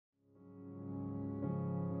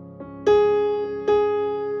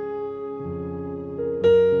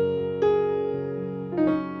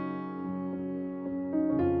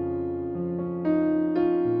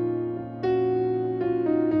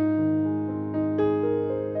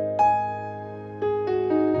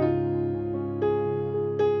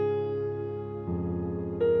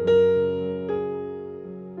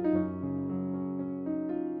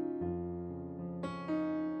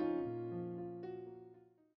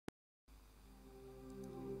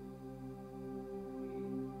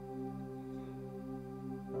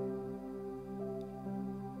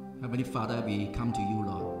Heavenly Father, we come to you,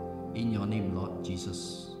 Lord, in your name, Lord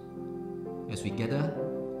Jesus. As we gather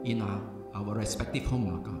in our respective home,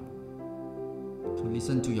 Lord God, to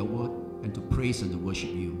listen to your word and to praise and to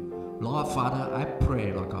worship you. Lord Father, I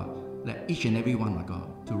pray, Lord God, let each and every one, Lord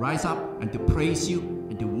God, to rise up and to praise you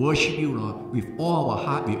and to worship you, Lord, with all our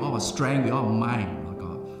heart, with all our strength, with all our mind, Lord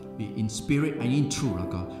God, be in spirit and in truth, Lord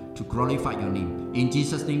God, to glorify your name. In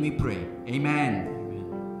Jesus' name we pray. Amen.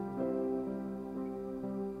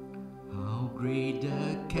 How great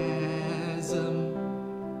the chasm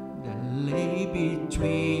that lay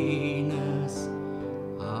between us,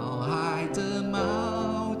 how high the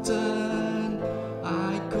mountain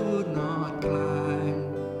I could not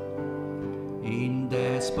climb. In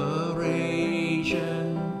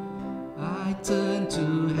desperation, I turned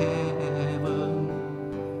to heaven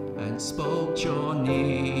and spoke your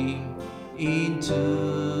name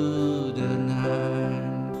into the night.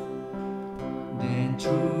 Then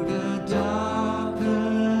through the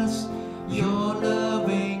darkness, your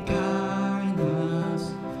loving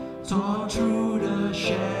kindness tore through the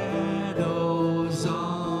shadows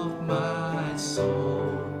of my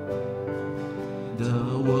soul.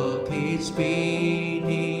 The work is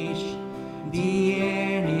finished, the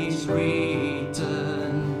end is written.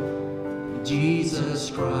 Jesus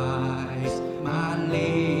Christ, my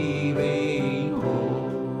living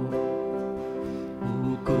hope.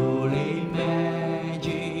 Who could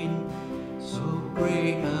imagine so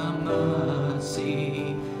great a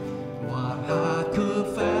mercy? What heart could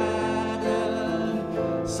fathom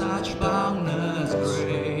such boundless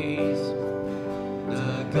grace?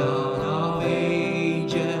 The God of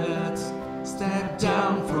ages stepped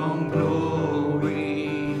down from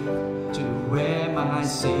glory to wear my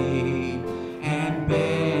sin and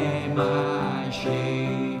bear my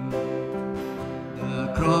shame.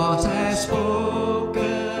 The cross has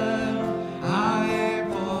spoken, I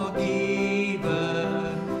am forgiven.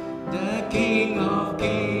 The King of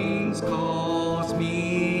Kings calls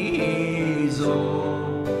me his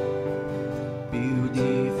own.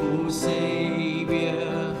 Beautiful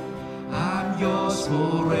Savior, I'm yours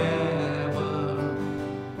forever.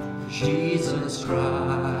 Jesus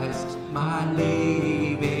Christ, my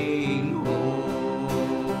living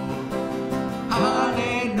hope.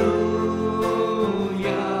 Hallelujah,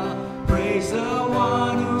 praise the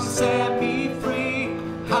one who set me free.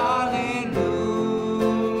 Hallelujah,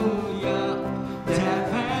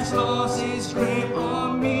 death has lost its grip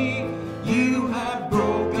on me. You have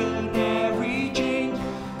broken every chain.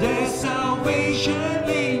 There's salvation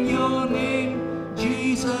in your name,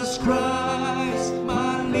 Jesus Christ,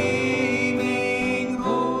 my living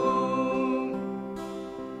hope.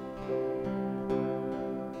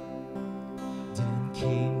 Then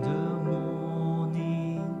came the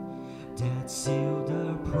morning that sealed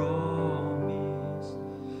the promise.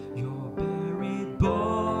 Your buried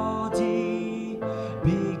body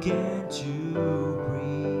began to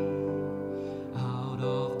breathe. Out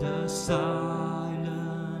of the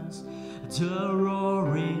silence, the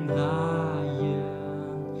roaring lion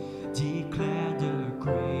declared the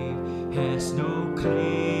grave has no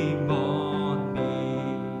claim on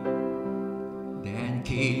me. Then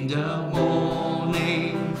came the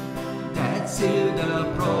morning that sealed the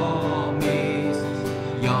promise.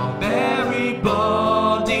 Your buried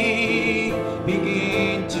body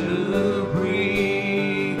began to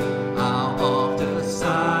breathe. Out of the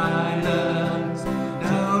silence,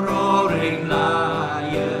 the roaring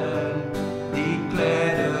lion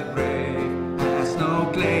declared the grave has no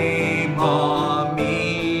claim on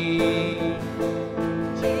me.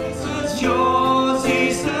 Jesus, yours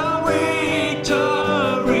is the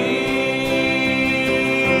victory.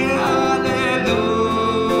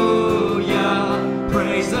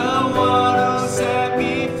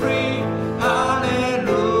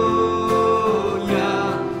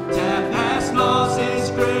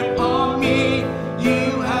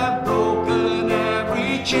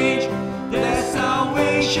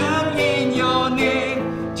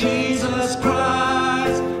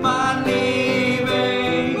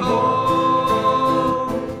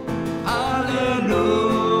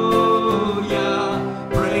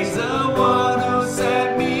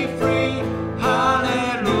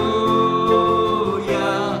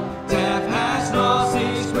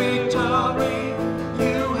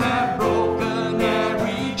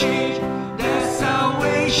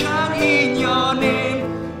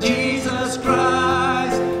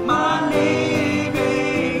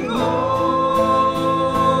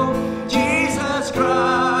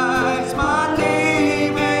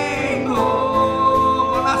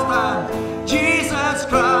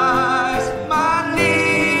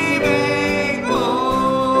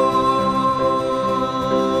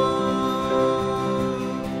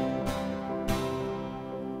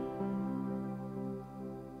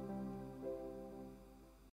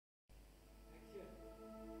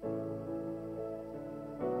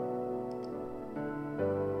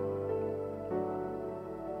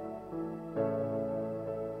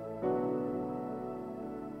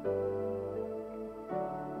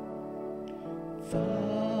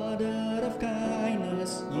 Father of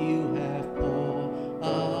kindness, you have poured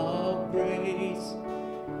out grace.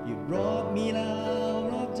 You brought me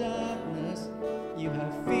out of darkness. You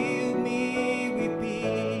have filled me with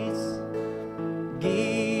peace.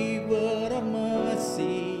 Giver of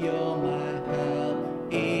mercy, you're my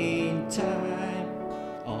help in time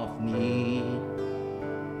of need.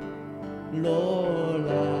 Lord,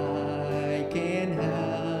 I can't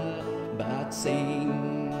help but sing.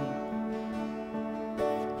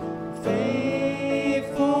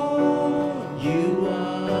 Faithful you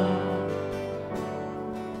are,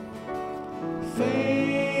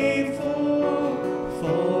 faithful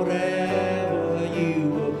forever you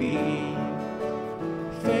will be.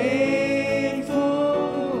 Faithful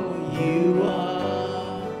you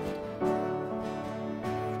are,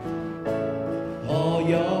 all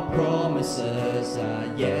your promises are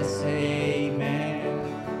yes, amen.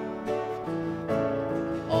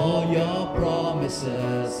 All your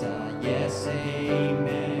promises are yes,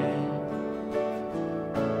 amen.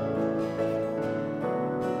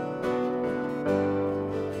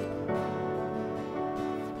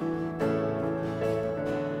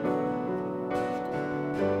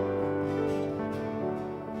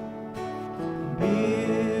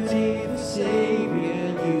 Beautiful Savior,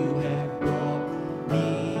 you have brought me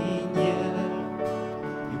near.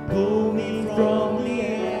 You pulled me from the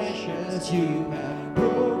ashes, you have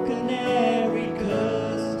broken every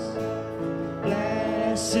curse.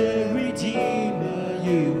 Blessed Redeemer,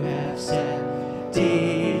 you have set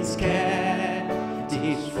these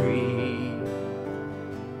captives free.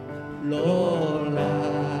 Lord,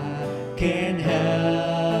 I can't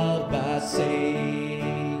help but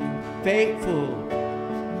sing. Faithful,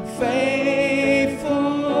 faithful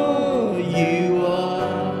you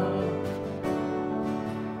are.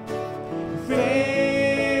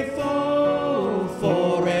 Faithful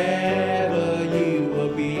forever you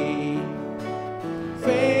will be.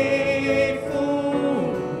 Faithful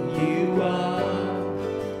you are.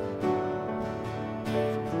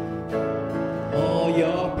 All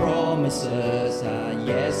your promises are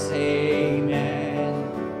yes, amen.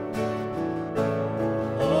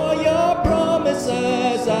 All your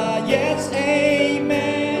promises are yes,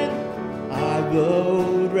 amen. I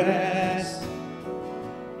will rest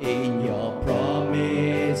in your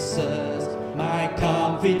promises. My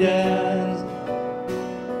confidence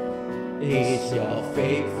is your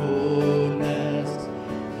faithfulness.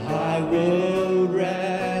 I will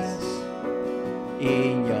rest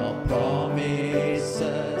in your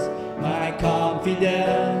promises. My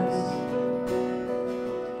confidence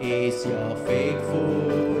is your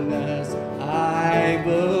faithfulness. I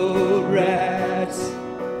will rest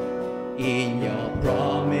in your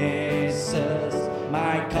promises.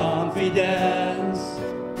 My confidence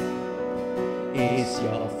is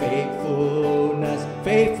your faithfulness.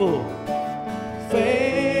 Faithful,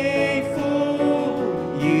 faithful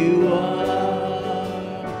you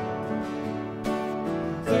are.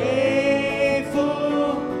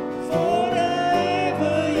 Faithful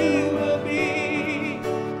forever you will be.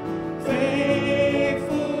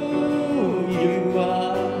 Faithful you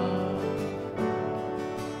are.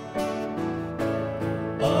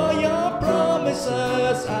 All your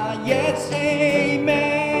promises are yes,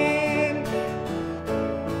 amen.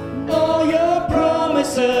 All your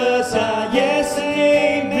promises are yes,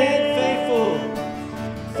 amen. Faithful,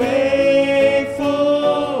 faithful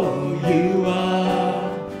you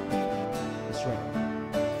are. That's right.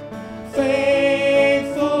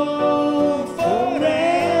 Faithful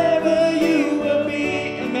forever you will be,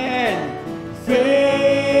 amen.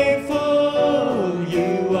 Faithful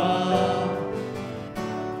you are.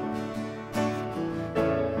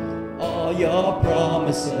 All your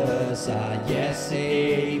promises are yes,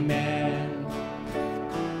 amen.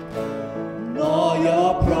 All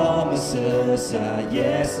your promises are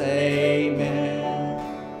yes, amen.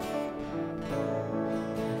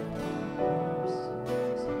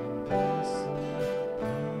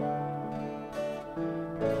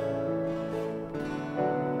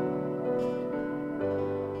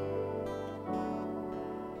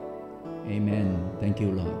 Amen. Thank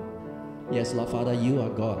you, Lord. Yes, Lord Father, you are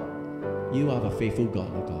God. You are a faithful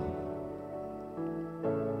God, Lord God.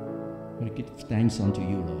 We give thanks unto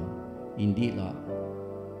you, Lord. Indeed, Lord,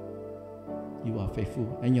 you are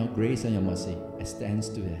faithful, and your grace and your mercy extends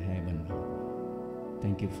to the heaven, Lord.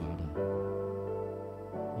 Thank you, Father.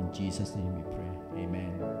 In Jesus' name we pray.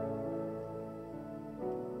 Amen.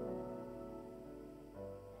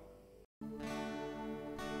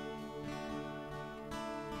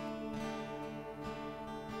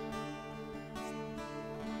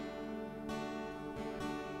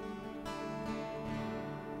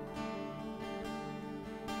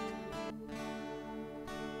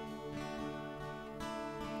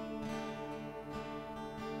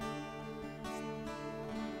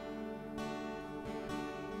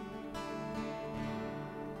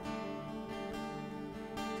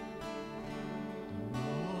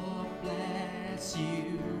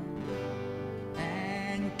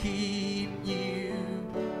 keep you.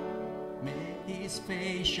 Make his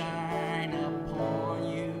face shine upon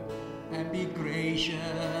you and be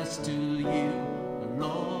gracious to you. The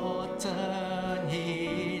Lord turn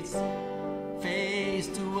his face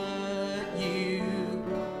toward you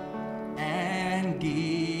and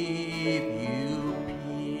give you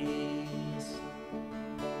peace.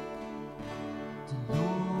 The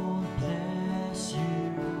Lord bless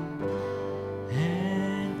you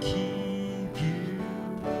and keep you.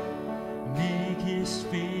 Make his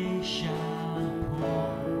face shine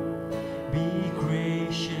upon you. Be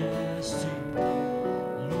gracious to you.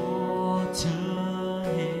 Lord, turn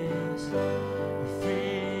his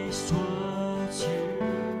face towards you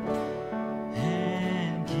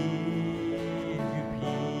and give you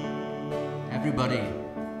peace. Everybody.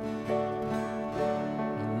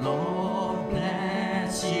 The Lord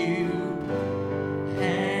bless you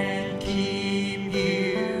and keep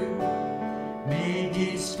you. Make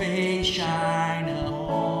his face shine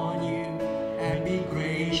upon you and be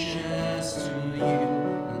gracious to you.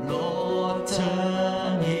 The Lord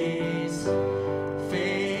turn his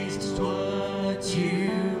face towards you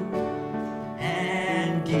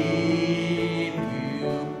and give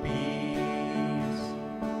you peace.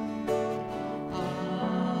 Amen.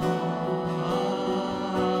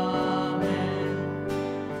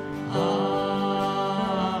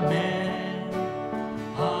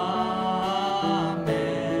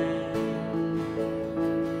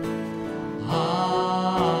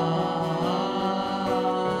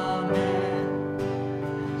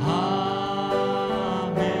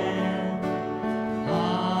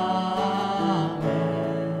 Amen.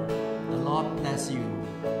 The Lord bless you.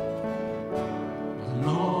 The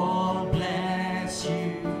Lord bless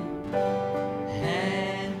you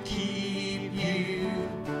and keep you.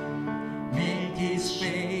 Make his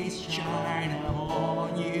face shine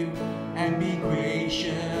upon you and be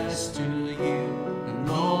gracious to you. The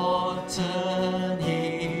Lord turn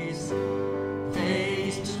his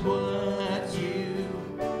face towards you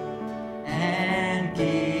and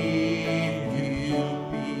give you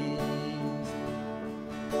peace.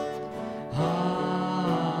 Amen.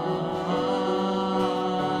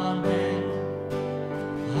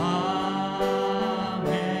 Amen.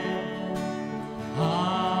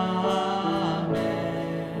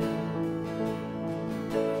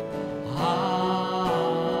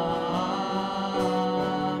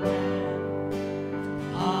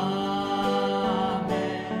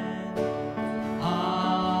 Amen.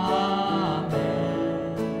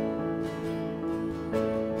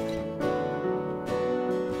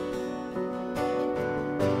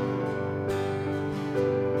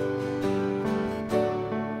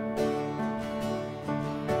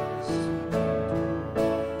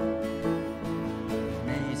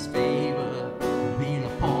 May his favor be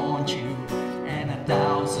upon you and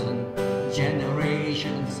 1,000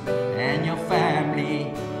 generations, and your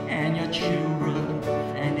family, and your children,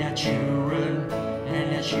 and their children,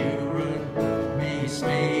 and their children. May his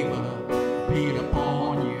favor be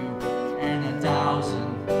upon you and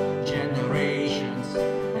 1,000 generations,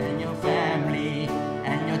 and your family,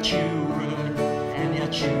 and your children, and their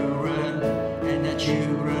children, and their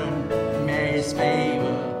children. May his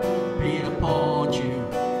favor be upon you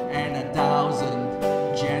and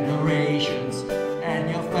 1,000 generations, and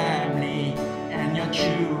your family, and your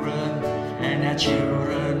children, and their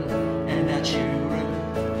children, and their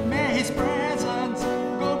children. May his presence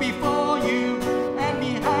go before you and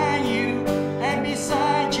behind you and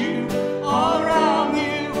beside you, all around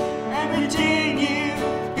you and within you.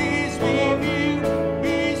 He's with you,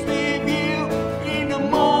 he's with you in the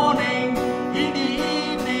morning, in the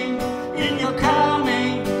evening, in your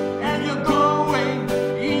coming and your going,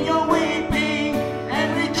 in your weeping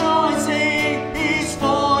and rejoicing. He's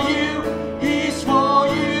for you, he's for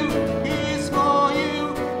you, he's for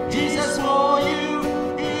you. Jesus for you,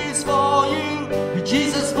 he's for you.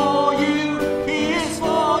 Jesus for you, he is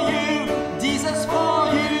for you. Jesus for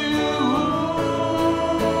you.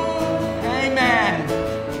 Amen.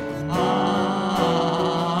 Amen.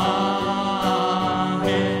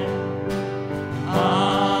 Amen.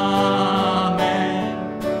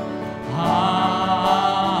 Amen.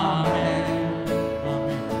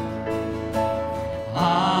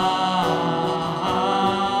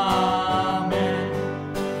 Amen.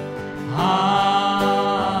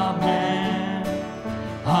 Amen.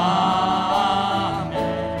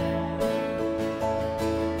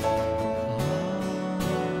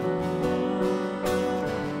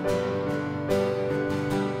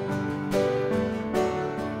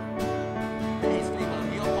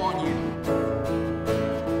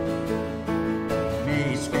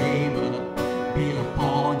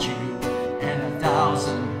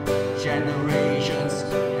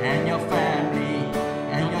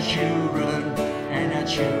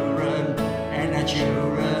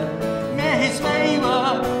 children. May His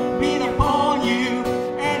favor be upon you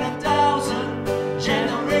and 1,000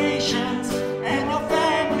 generations, and your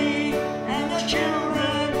family, and your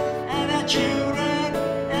children, and your children,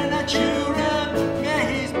 and your children.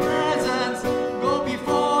 May His presence go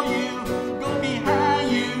before you, go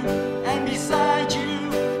behind you, and beside you,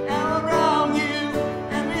 and around you,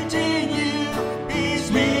 and within you.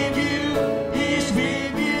 He's with you, He's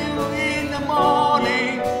with you in the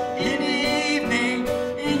morning, in the evening,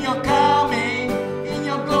 in your coming, in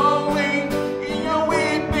your going, in your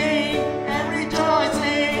weeping and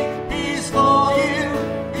rejoicing. He's for you,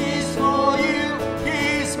 He's for you,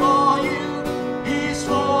 He's for you, He's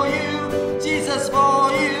for you. Jesus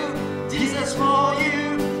for you, Jesus for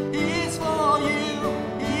you, He's for you,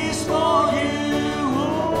 He's for you.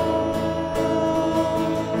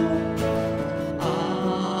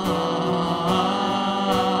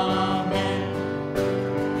 Amen. Amen.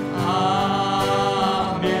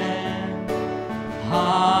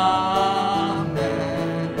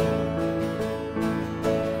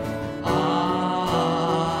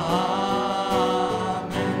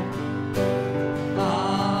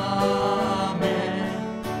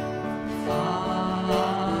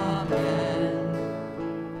 Amen.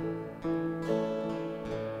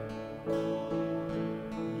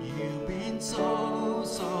 You've been so,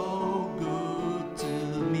 so good to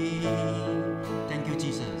me. Thank you,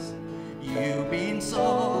 Jesus. You've been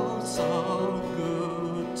so, so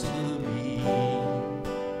good to me.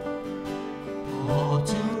 Oh,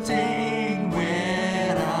 to think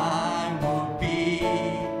where I would be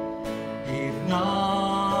if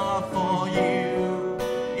not for you,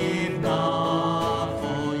 if not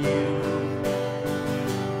for you.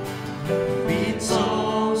 You've been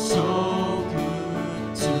so, so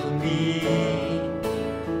good to me.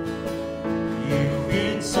 You've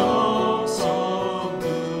been so, so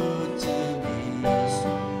good to me.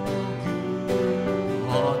 So good.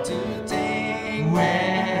 Oh, to think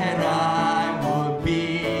where I would be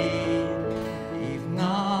if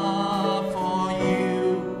not for you,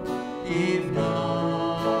 if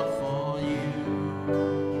not for you.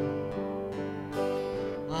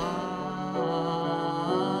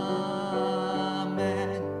 Amen.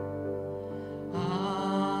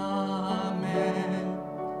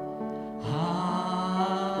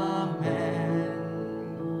 Amen.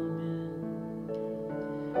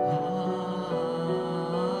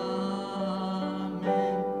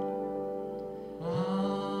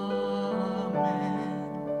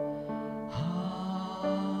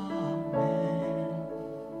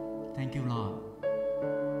 Thank you, Lord.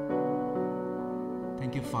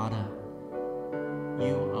 Thank you, Father.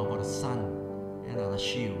 You are our sun and our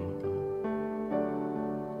shield, Lord God.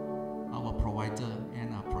 Our provider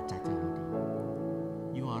and our protector, Lord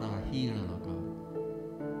God. You are our healer, Lord God.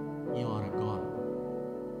 You are a God,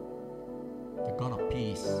 the God of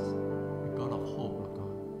peace, the God of hope, Lord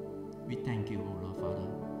God. We thank you, O Lord Father,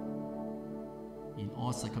 in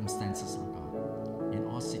all circumstances, Lord God, in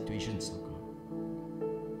all situations, Lord God.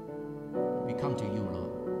 We come to you, Lord.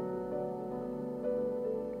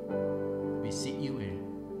 We seek you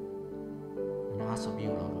and ask of you,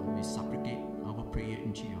 Lord God. We supplicate our prayer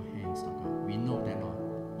into your hands, Lord God. We know that, Lord,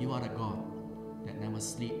 you are the God that never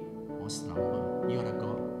sleep or slumber. You are the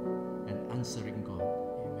God, an answering God.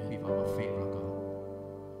 Amen. With our faith, Lord God.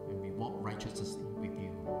 And we walk righteously with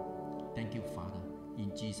you. Thank you, Father.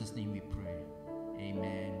 In Jesus' name we pray.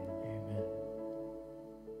 Amen. Amen.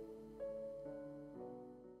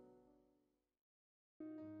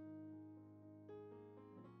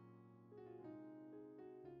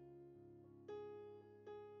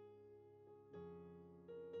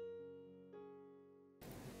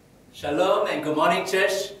 Shalom and good morning,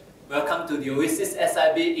 church. Welcome to the Oasis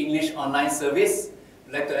SIB English online service.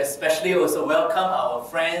 I'd like to especially also welcome our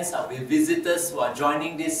friends, our visitors who are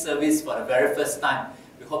joining this service for the very first time.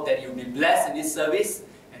 We hope that you'll be blessed in this service,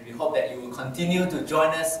 and we hope that you will continue to join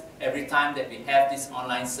us every time that we have this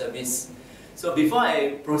online service. So before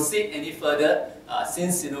I proceed any further,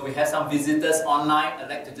 since we have some visitors online, I'd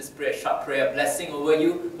like to just pray a short prayer of blessing over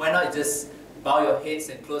you. Why not just bow your heads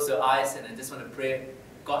and close your eyes, and I just want to pray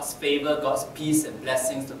God's favor, God's peace and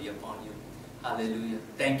blessings to be upon you. Hallelujah.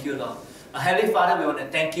 Thank you, Lord. Heavenly Father, we want to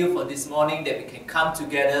thank you for this morning that we can come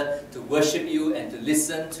together to worship you and to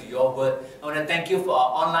listen to your word. I want to thank you for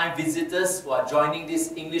our online visitors who are joining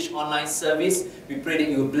this English online service. We pray that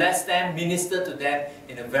you will bless them, minister to them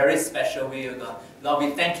in a very special way, O God. Lord,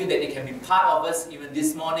 we thank you that they can be part of us even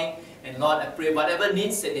this morning. And Lord, I pray whatever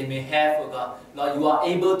needs that they may have, O God, Lord, you are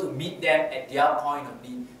able to meet them at their point of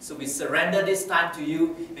need. So we surrender this time to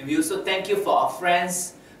you, and we also thank you for our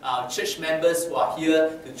friends our church members who are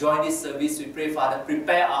here to join this service. We pray, Father,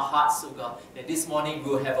 prepare our hearts, oh God, that this morning we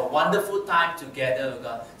will have a wonderful time together, oh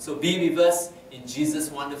God. So be with us. In Jesus'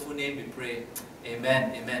 wonderful name we pray.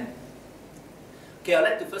 Amen. Amen. Okay, I'd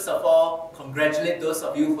like to first of all congratulate those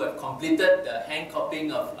of you who have completed the hand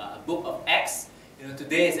copying of Book of Acts. You know,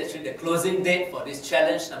 today is actually the closing date for this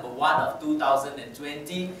challenge, number 1 of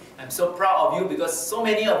 2020. I'm so proud of you because so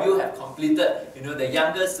many of you have completed, you know, the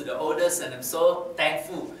youngest to the oldest, and I'm so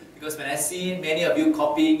thankful because when I see many of you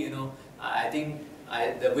copying, you know, I think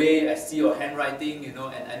the way I see your handwriting, you know,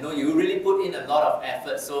 and I know you really put in a lot of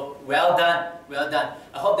effort. So well done, well done.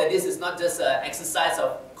 I hope that this is not just an exercise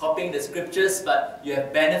of copying the scriptures, but you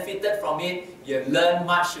have benefited from it. You have learned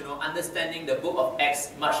much, you know, understanding the book of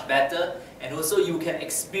Acts much better, and also you can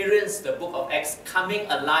experience the book of Acts coming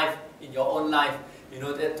alive in your own life. You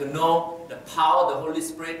know, to know the power of the Holy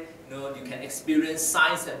Spirit. You know, you can experience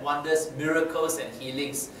signs and wonders, miracles and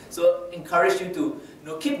healings. So encourage you to, you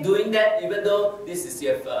know, keep doing that. Even though this is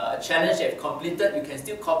your challenge you have completed, you can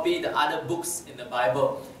still copy the other books in the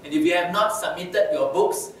Bible. And if you have not submitted your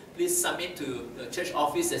books, please submit to the church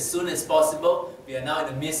office as soon as possible. We are now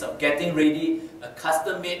in the midst of getting ready a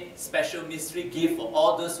custom-made special mystery gift for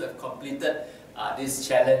all those who have completed this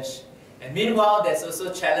challenge. And meanwhile, there's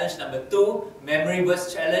also challenge number 2, Memory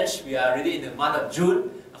Verse Challenge. We are already in the month of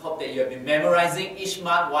June. I hope that you have been memorizing each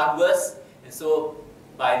month one verse. And so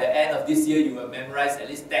by the end of this year, you will memorize at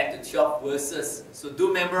least 10 to 12 verses. So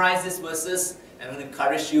do memorize these verses, and I want to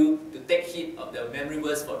encourage you to take heed of the memory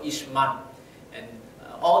verse for each month. And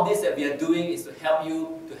all this that we are doing is to help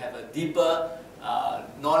you to have a deeper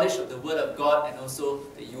knowledge of the Word of God, and also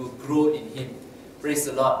that you will grow in Him. Praise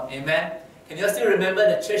the Lord. Amen. Can you still remember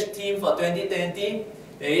the church theme for 2020?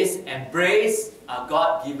 There is embrace our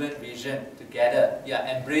God-given vision together.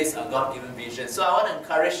 Yeah, embrace our God-given vision. So I want to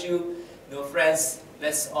encourage you, you know, friends,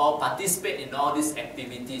 let's all participate in all these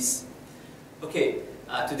activities. Okay,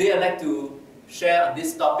 today I'd like to share on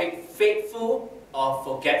this topic, faithful or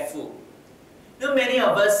forgetful. You know, many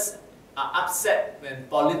of us are upset when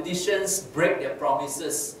politicians break their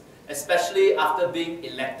promises, especially after being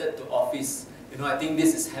elected to office. You know, I think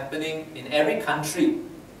this is happening in every country.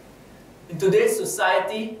 In today's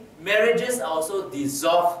society, marriages are also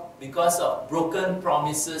dissolved because of broken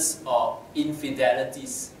promises or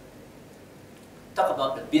infidelities. Talk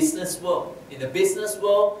about the business world. In the business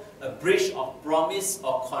world, a breach of promise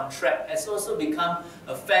or contract has also become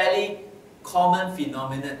a fairly common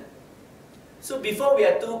phenomenon. So before we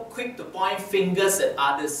are too quick to point fingers at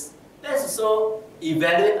others, let's also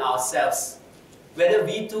evaluate ourselves, whether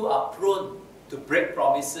we too are prone to break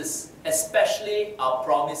promises, especially our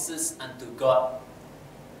promises unto God.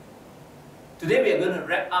 Today we are going to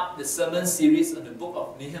wrap up the sermon series on the book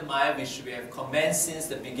of Nehemiah, which we have commenced since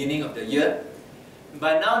the beginning of the year.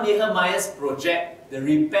 By now, Nehemiah's project, the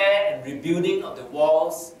repair and rebuilding of the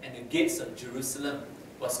walls and the gates of Jerusalem,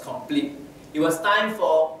 was complete. It was time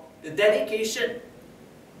for the dedication.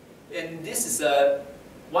 And this is a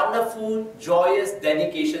wonderful, joyous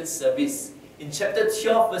dedication service. In chapter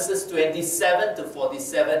 12, verses 27 to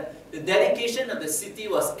 47, the dedication of the city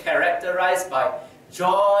was characterized by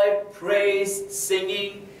joy, praise,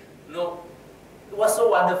 singing. You know, it was so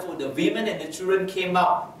wonderful. The women and the children came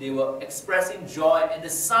out. They were expressing joy, and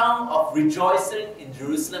the sound of rejoicing in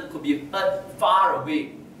Jerusalem could be heard far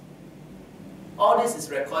away. All this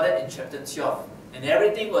is recorded in chapter 12, and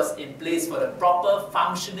everything was in place for the proper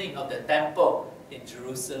functioning of the temple in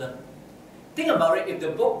Jerusalem. Think about it, if the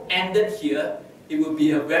book ended here, it would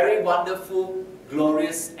be a very wonderful,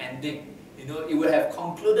 glorious ending. You know, it would have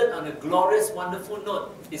concluded on a glorious, wonderful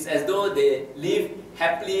note. It's as though they lived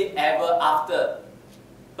happily ever after.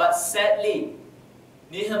 But sadly,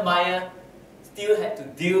 Nehemiah still had to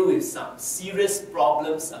deal with some serious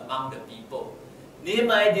problems among the people.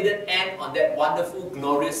 Nehemiah didn't end on that wonderful,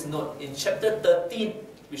 glorious note. In chapter 13,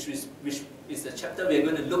 which is the chapter we're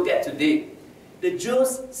going to look at today, the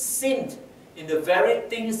Jews sinned in the very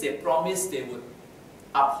things they promised they would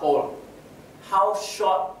uphold. How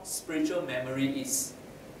short spiritual memory is.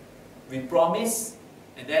 We promise,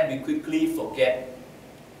 and then we quickly forget.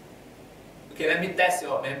 Okay, let me test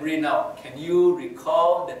your memory now. Can you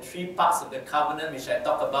recall the 3 parts of the covenant which I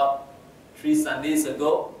talked about 3 Sundays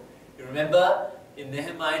ago? You remember in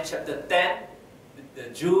Nehemiah chapter 10, the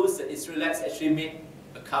Jews, the Israelites actually made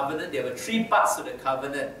a covenant. There were 3 parts to the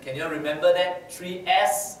covenant. Can you remember that? 3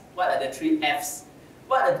 F's. What are the 3 F's?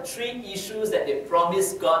 What are the 3 issues that they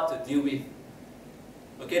promised God to deal with?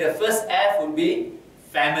 Okay, the first F would be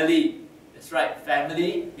family. That's right,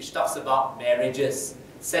 family, which talks about marriages.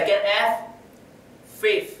 Second F,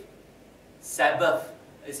 faith, Sabbath.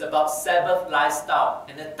 is about Sabbath lifestyle.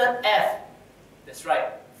 And the third F, that's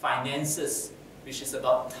right, finances, which is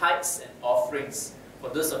about tithes and offerings. For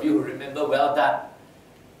those of you who remember, well done.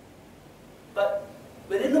 But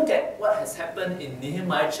when you look at what has happened in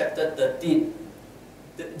Nehemiah chapter 13,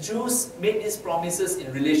 the Jews made these promises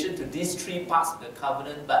in relation to these three parts of the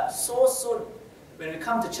covenant, but so soon, when we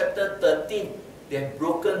come to chapter 13, they have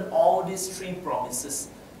broken all these three promises.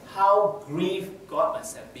 How grieved God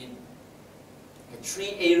must have been. The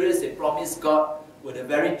three areas they promised God were the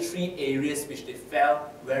very three areas which they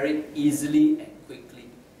fell very easily and quickly.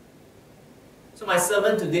 So my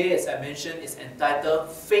sermon today, as I mentioned, is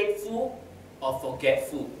entitled Faithful or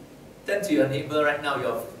Forgetful. Turn to your neighbor right now,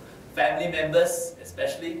 your family members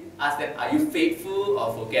especially. Ask them, are you faithful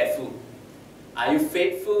or forgetful? Are you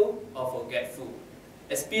faithful or forgetful?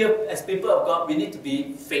 As people of God, we need to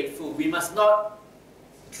be faithful. We must not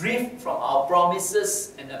drift from our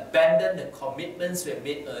promises and abandon the commitments we have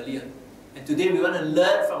made earlier. And today we want to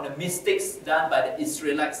learn from the mistakes done by the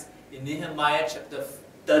Israelites in Nehemiah chapter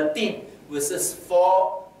 13, verses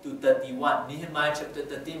 4 to 31. Nehemiah chapter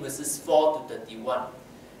 13, verses 4 to 31.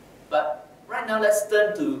 But right now let's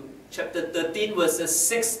turn to chapter 13, verses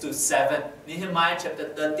 6 to 7. Nehemiah chapter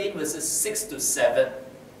 13, verses 6 to 7.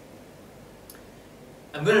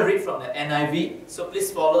 I'm going to read from the NIV, so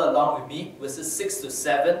please follow along with me, verses 6 to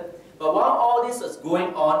 7. But while all this was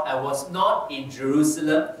going on, I was not in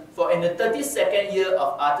Jerusalem, for in the 32nd year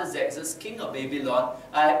of Artaxerxes, king of Babylon,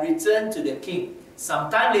 I had returned to the king.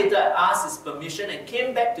 Sometime later, I asked his permission and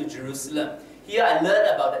came back to Jerusalem. Here I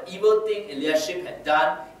learned about the evil thing Eliashib had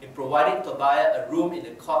done in providing Tobiah a room in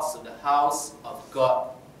the courts of the house of God.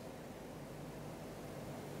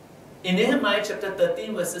 In Nehemiah chapter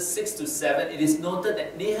 13, verses 6 to 7, it is noted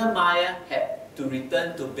that Nehemiah had to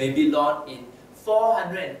return to Babylon in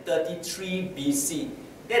 433 BC.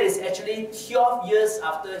 That is actually 12 years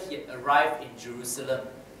after he had arrived in Jerusalem.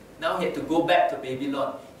 Now he had to go back to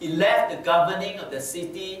Babylon. He left the governing of the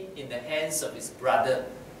city in the hands of his brother.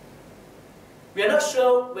 We are not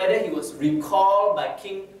sure whether he was recalled by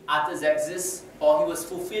King Artaxerxes or he was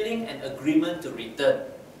fulfilling an agreement to return.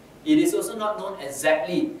 It is also not known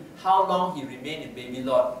exactly how long he remained in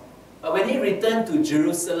Babylon. But when he returned to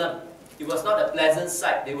Jerusalem, it was not a pleasant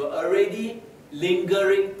sight. There were already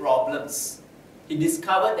lingering problems. He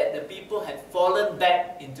discovered that the people had fallen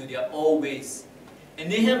back into their old ways. And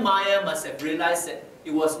Nehemiah must have realized that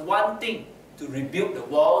it was one thing to rebuild the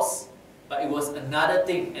walls, but it was another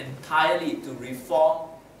thing entirely to reform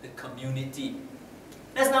the community.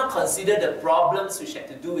 Let's now consider the problems which had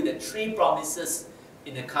to do with the three promises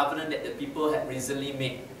in the covenant that the people had recently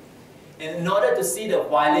made. And in order to see the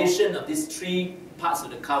violation of these three parts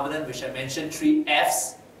of the covenant, which I mentioned, three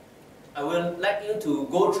F's, I would like you to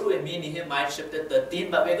go through with me Nehemiah chapter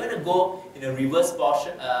 13, but we're going to go in a reverse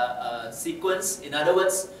portion, sequence. In other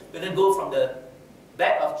words, we're going to go from the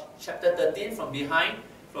back of chapter 13, from behind,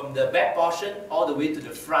 from the back portion all the way to the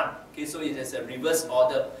front. Okay, so it has a reverse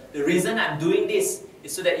order. The reason I'm doing this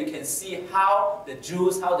is so that you can see how the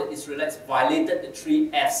Jews, how the Israelites violated the three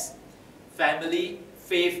F's: family,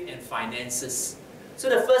 faith, and finances. So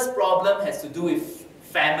the first problem has to do with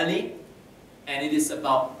family, and it is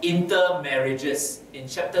about intermarriages. In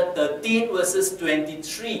chapter 13, verses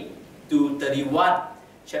 23 to 31.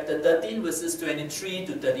 Chapter 13, verses 23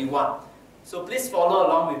 to 31. So please follow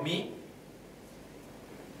along with me.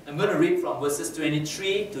 I'm going to read from verses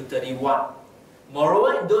 23 to 31.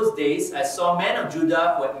 Moreover, in those days, I saw men of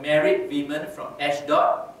Judah who had married women from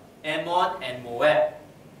Ashdod, Ammon, and Moab.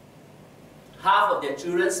 Half of their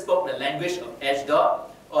children spoke the language of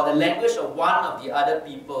Ashdod, or the language of one of the other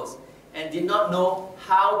peoples, and did not know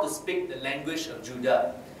how to speak the language of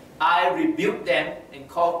Judah. I rebuked them and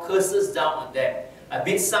called curses down on them. I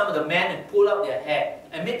beat some of the men and pulled out their hair.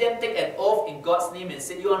 I made them take an oath in God's name and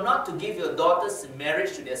said, "You are not to give your daughters in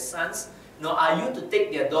marriage to their sons, nor are you to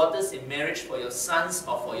take their daughters in marriage for your sons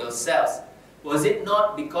or for yourselves. Was it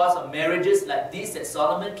not because of marriages like these that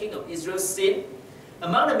Solomon, king of Israel, sinned?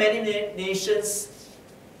 Among the many nations,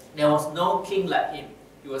 there was no king like him.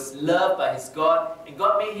 He was loved by his God, and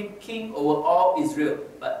God made him king over all Israel.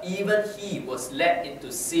 But even he was led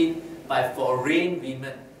into sin by foreign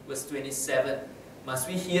women." Verse 27. Must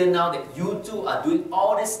we hear now that you too are doing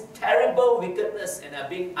all this terrible wickedness and are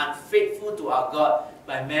being unfaithful to our God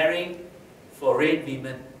by marrying foreign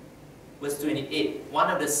women? Verse 28.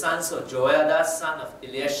 One of the sons of Joiada, son of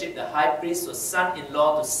Eliashib the high priest, was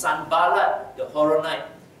son-in-law to Sanballat the Horonite,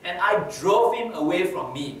 and I drove him away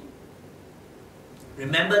from me.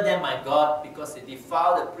 Remember them, my God, because they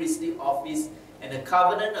defiled the priestly office and the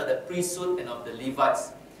covenant of the priesthood and of the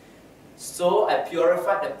Levites. So I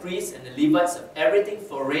purified the priests and the Levites of everything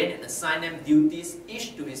foreign and assigned them duties,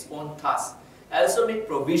 each to his own task. I also made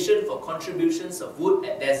provision for contributions of wood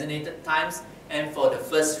at designated times and for the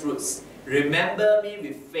first fruits. Remember me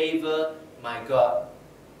with favor, my God.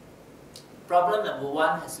 Problem number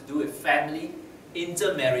one has to do with family,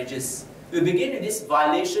 intermarriages. We begin with this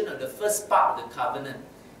violation of the first part of the covenant.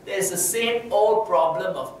 There is the same old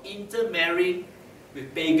problem of intermarrying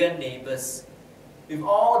with pagan neighbors, with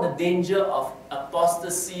all the danger of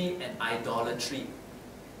apostasy and idolatry.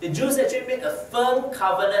 The Jews actually made a firm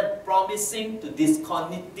covenant promising to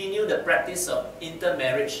discontinue the practice of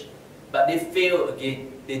intermarriage, but they failed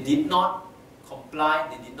again. They did not comply,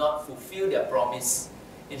 they did not fulfill their promise.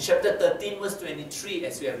 In chapter 13 verse 23,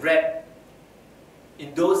 as we have read,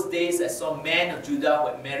 in those days I saw men of Judah who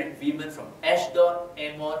had married women from Ashdod,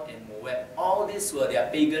 Ammon and Moab. All these were their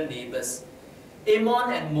pagan neighbors.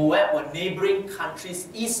 Ammon and Moab were neighboring countries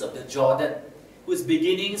east of the Jordan, whose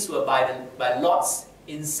beginnings were by Lot's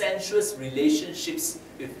incestuous relationships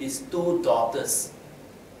with his two daughters.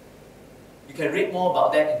 You can read more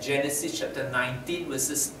about that in Genesis chapter 19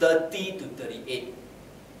 verses 30 to 38.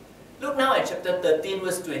 Look now at chapter 13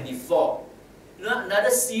 verse 24. Another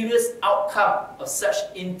serious outcome of such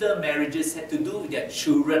intermarriages had to do with their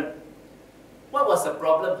children. What was the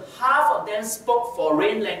problem? Half of them spoke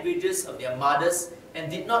foreign languages of their mothers and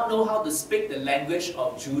did not know how to speak the language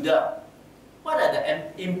of Judah. What are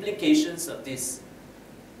the implications of this?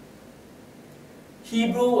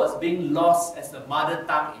 Hebrew was being lost as the mother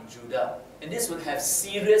tongue in Judah, and this would have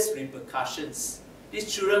serious repercussions.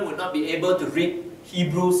 These children would not be able to read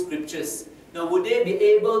Hebrew scriptures. Now, would they be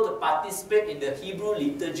able to participate in the Hebrew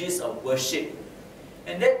liturgies of worship?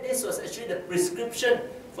 And that this was actually the prescription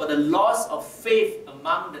for the loss of faith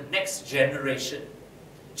among the next generation.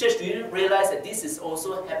 Church, do you realize that this is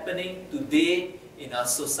also happening today in our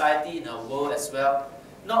society, in our world as well?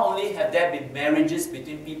 Not only have there been marriages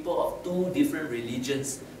between people of two different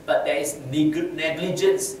religions, but there is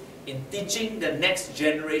negligence in teaching the next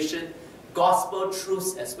generation gospel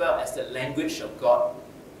truths as well as the language of God.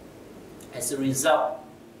 As a result,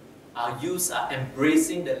 our youths are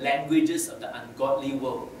embracing the languages of the ungodly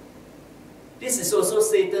world. This is also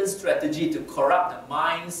Satan's strategy to corrupt the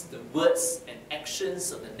minds, the words, and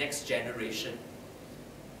actions of the next generation.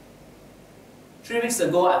 3 weeks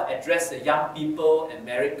ago, I've addressed the young people and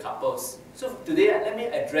married couples. So today, let me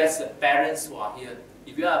address the parents who are here.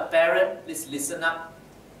 If you are a parent, please listen up.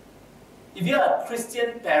 If you are a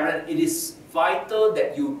Christian parent, it is vital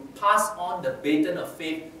that you pass on the baton of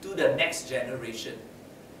faith to the next generation.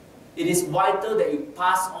 It is vital that you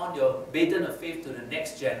pass on your baton of faith to the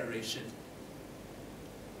next generation.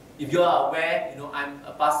 If you are aware, I'm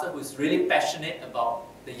a pastor who is really passionate about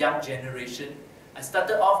the young generation. I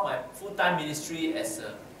started off my full-time ministry as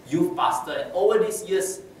a youth pastor, and over these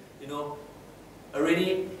years,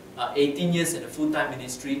 already 18 years in a full-time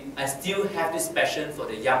ministry, I still have this passion for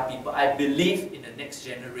the young people. I believe in the next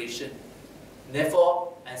generation.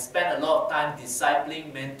 Therefore, I spend a lot of time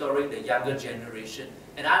discipling, mentoring the younger generation.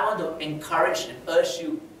 And I want to encourage and urge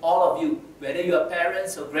you, all of you, whether you are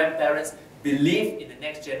parents or grandparents, believe in the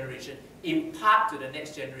next generation, impart to the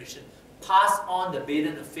next generation, pass on the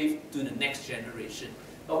baton of faith to the next generation.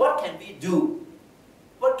 But what can we do?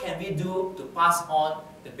 What can we do to pass on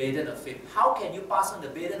the baton of faith? How can you pass on the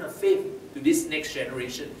baton of faith to this next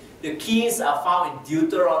generation? The keys are found in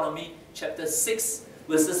Deuteronomy chapter 6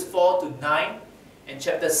 verses 4 to 9 and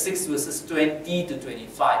chapter 6 verses 20 to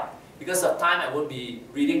 25. Because of time, I won't be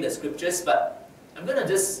reading the scriptures, but I'm going to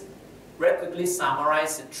just very quickly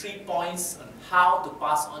summarize the 3 points on how to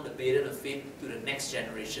pass on the baton of faith to the next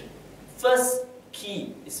generation. First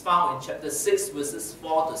key is found in chapter 6 verses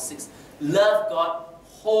 4 to 6. Love God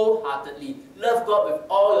wholeheartedly. Love God with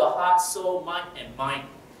all your heart, soul, mind and mind.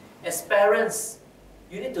 As parents,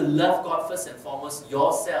 you need to love God first and foremost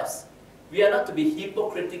yourselves. We are not to be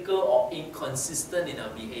hypocritical or inconsistent in our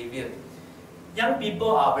behavior. Young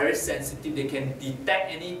people are very sensitive. They can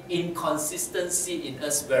detect any inconsistency in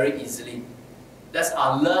us very easily. Thus,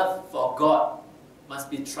 our love for God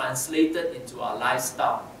must be translated into our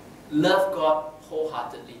lifestyle. Love God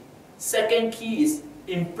wholeheartedly. Second key is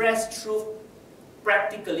impress truth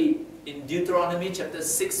practically in Deuteronomy chapter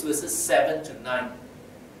 6 verses 7 to 9.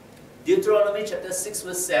 Deuteronomy chapter 6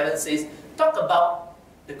 verse 7 says, talk about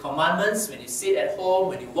the commandments when you sit at home,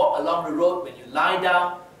 when you walk along the road, when you lie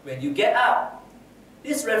down, when you get up.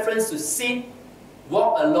 This reference to sit,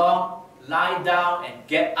 walk along, lie down and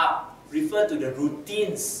get up refer to the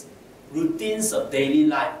routines of daily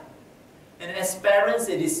life. And as parents,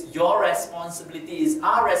 it is your responsibility, it is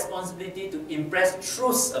our responsibility to impress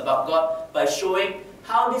truths about God by showing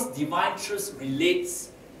how this divine truth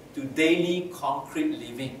relates to daily concrete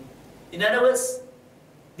living. In other words,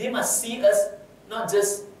 they must see us not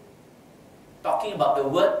just talking about the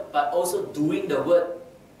word, but also doing the word.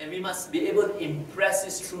 And we must be able to impress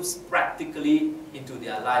these truths practically into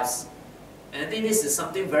their lives. And I think this is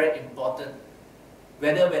something very important.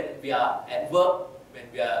 Whether when we are at work, when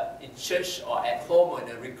we are in church, or at home, or in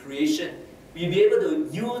a recreation, we'll be able to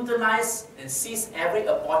utilize and seize every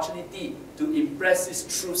opportunity to impress these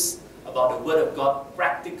truths about the Word of God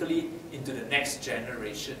practically into the next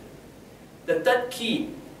generation. The third key,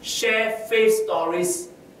 share faith stories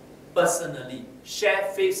personally.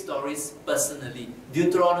 Share faith stories personally.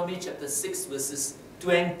 Deuteronomy chapter 6 verses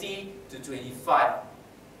 20 to 25.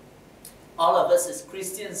 All of us as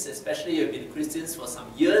Christians, especially you have been Christians for some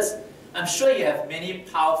years, I'm sure you have many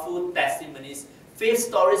powerful testimonies, faith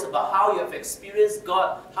stories about how you have experienced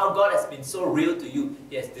God, how God has been so real to you.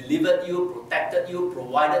 He has delivered you, protected you,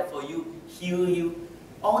 provided for you, healed you.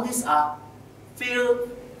 All these are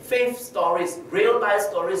faith stories, real life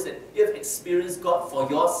stories that you have experienced God for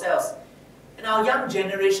yourselves. And our young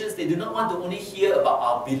generations, they do not want to only hear about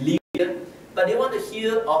our belief, but they want to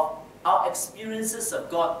hear of our experiences of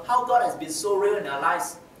God, how God has been so real in our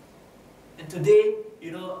lives. And today,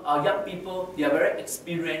 you know, our young people, they are very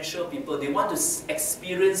experiential people. They want to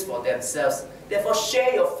experience for themselves. Therefore,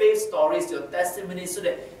 share your faith stories, your testimonies, so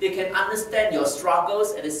that they can understand your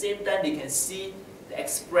struggles. At the same time, they can see the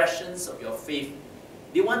expressions of your faith.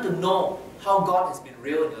 They want to know how God has been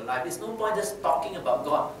real in your life. There's no point just talking about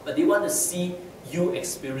God, but they want to see you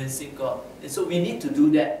experiencing God. And so we need to do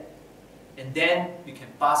that. And then we can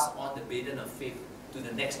pass on the baton of faith to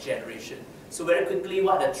the next generation. So very quickly,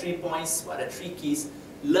 what are the 3 points? What are the 3 keys?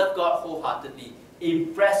 Love God wholeheartedly,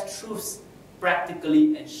 impress truths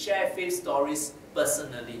practically, and share faith stories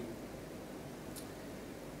personally.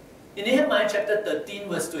 In Nehemiah chapter 13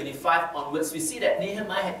 verse 25 onwards, we see that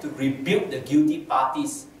Nehemiah had to rebuke the guilty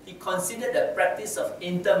parties. He considered the practice of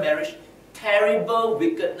intermarriage terrible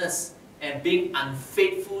wickedness and being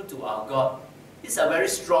unfaithful to our God. These are very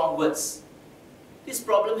strong words. This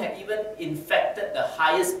problem had even infected the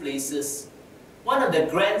highest places. One of the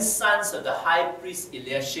grandsons of the high priest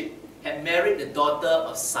Eliashib had married the daughter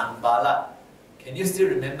of Sanballat. Can you still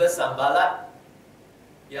remember Sanballat?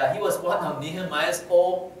 Yeah, he was one of Nehemiah's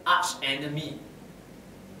old arch-enemy.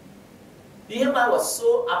 Nehemiah was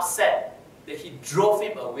so upset that he drove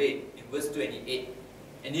him away in verse 28.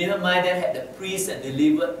 And Nehemiah then had the priests and the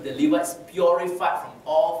Levites purified from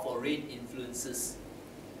all foreign influences.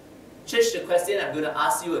 Church, the question I'm going to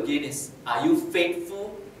ask you again is, are you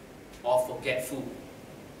faithful or forgetful?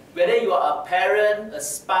 Whether you are a parent, a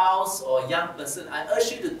spouse, or a young person, I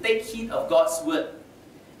urge you to take heed of God's word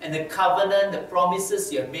and the covenant, the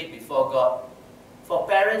promises you have made before God. For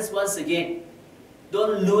parents, once again,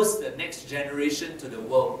 don't lose the next generation to the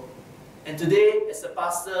world. And today, as a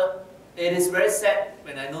pastor, it is very sad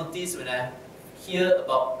when I hear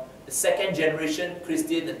about the second generation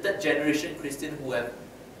Christian, the third generation Christian who have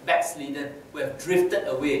backslidden, who have drifted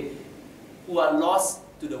away, who are lost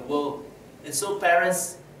to the world. And so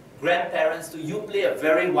parents, grandparents, you play a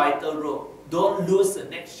very vital role. Don't lose the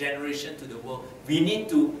next generation to the world. We need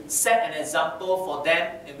to set an example for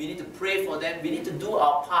them, and we need to pray for them. We need to do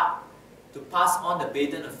our part to pass on the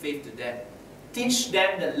baton of faith to them. Teach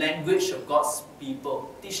them the language of God's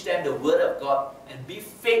people. Teach them the word of God, and be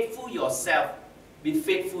faithful yourself. Be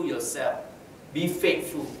faithful yourself. Be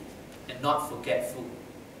faithful and not forgetful.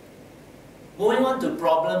 Moving on to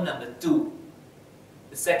problem number 2.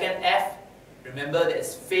 The second F, remember that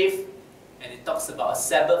is faith, and it talks about a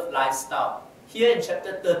Sabbath lifestyle. Here in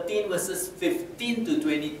chapter 13 verses 15 to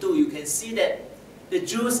 22, you can see that the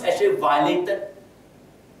Jews actually violated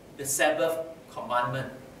the Sabbath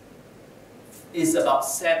commandment. It's about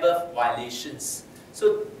Sabbath violations.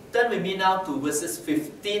 So turn with me now to verses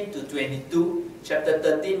 15 to 22, chapter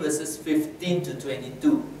 13 verses 15 to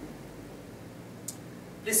 22.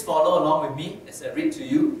 Please follow along with me as I read to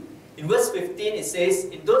you. In verse 15 it says,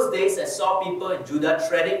 "In those days I saw people in Judah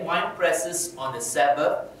treading wine presses on the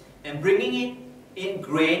Sabbath and bringing it in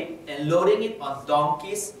grain and loading it on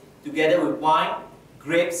donkeys together with wine,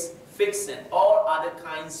 grapes, figs and all other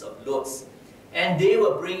kinds of loads. And they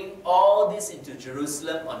were bringing all this into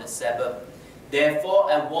Jerusalem on the Sabbath.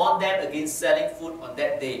 Therefore I warned them against selling food on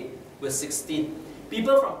that day." Verse 16.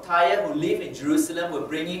 "People from Tyre who live in Jerusalem were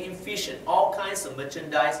bringing in fish and all kinds of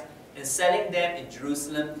merchandise and selling them in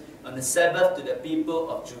Jerusalem on the Sabbath to the people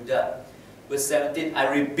of Judah." Verse 17. "I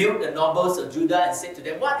rebuked the nobles of Judah and said to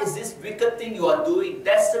them, 'What is this wicked thing you are doing,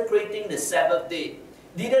 desecrating the Sabbath day?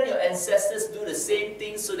 Didn't your ancestors do the same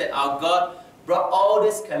thing so that our God brought all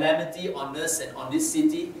this calamity on us and on this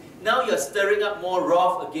city. Now you're stirring up more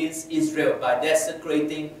wrath against Israel by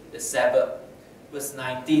desecrating the Sabbath. Verse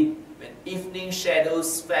 19, when evening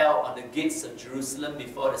shadows fell on the gates of Jerusalem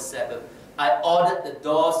before the Sabbath, I ordered the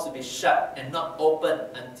doors to be shut and not opened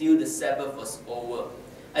until the Sabbath was over.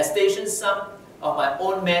 I stationed some of my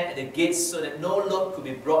own men at the gates so that no load could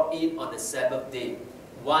be brought in on the Sabbath day.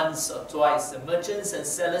 Once or twice, the merchants and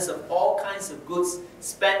sellers of all kinds of goods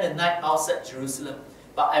spent the night outside Jerusalem.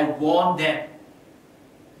 But I warned them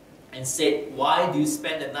and said, why do you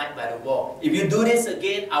spend the night by the wall? If you do this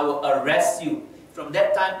again, I will arrest you. From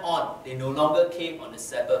that time on, they no longer came on the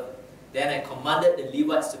Sabbath. Then I commanded the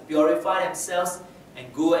Levites to purify themselves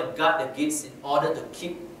and go and guard the gates in order to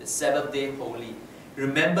keep the Sabbath day holy.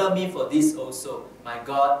 Remember me for this also, my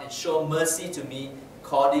God, and show mercy to me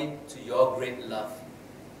according to your great love.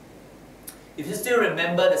 If you still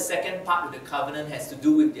remember, the second part of the covenant has to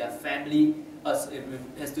do with their family,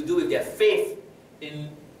 has to do with their faith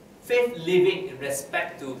living in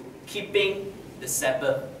respect to keeping the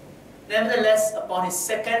Sabbath. Nevertheless, upon his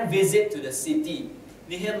second visit to the city,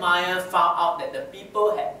 Nehemiah found out that the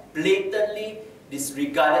people had blatantly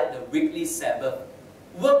disregarded the weekly Sabbath.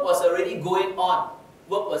 Work was already going on,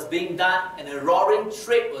 work was being done, and a roaring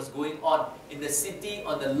trade was going on in the city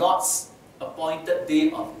on the Lord's appointed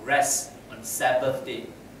day of rest, on Sabbath day.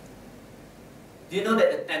 Do you know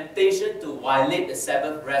that the temptation to violate the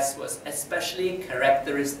Sabbath rest was especially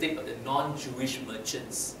characteristic of the non-Jewish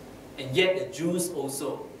merchants? And yet the Jews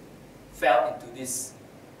also fell into this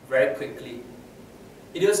very quickly.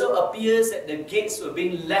 It also appears that the gates were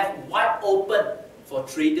being left wide open for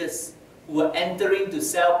traders who were entering to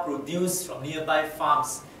sell produce from nearby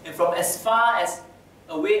farms and from as far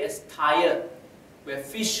away as Tyre, where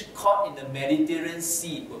fish caught in the Mediterranean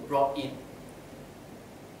Sea were brought in.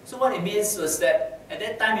 So what it means was that at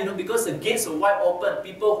that time, because the gates were wide open,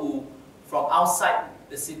 people who from outside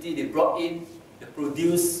the city, they brought in the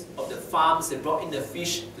produce of the farms, they brought in the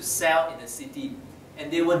fish to sell in the city.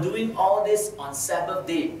 And they were doing all this on Sabbath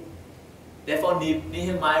day. Therefore,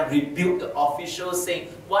 Nehemiah rebuked the officials, saying,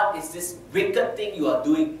 what is this wicked thing you are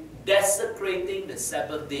doing, desecrating the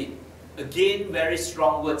Sabbath day? Again, very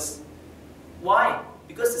strong words. Why?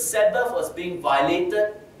 Because the Sabbath was being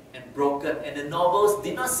violated and broken, and the nobles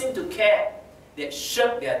did not seem to care. They had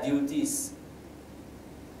shirked their duties.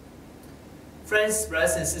 Friends,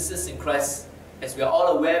 brothers and sisters in Christ, as we are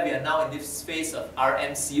all aware, we are now in this phase of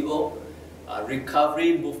RMCO,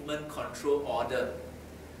 Recovery Movement Control Order.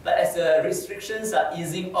 But as the restrictions are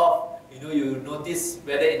easing off, you notice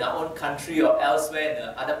whether in our own country or elsewhere in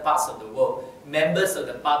other parts of the world, members of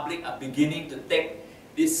the public are beginning to take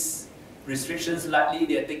these restrictions lightly.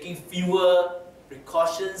 They are taking fewer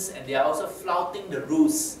precautions and they are also flouting the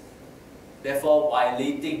rules, therefore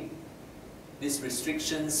violating these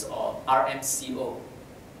restrictions or RMCO.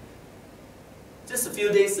 Just a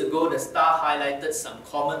few days ago, the Star highlighted some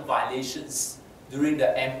common violations during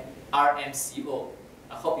the RMCO.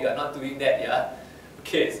 I hope you are not doing that, yeah?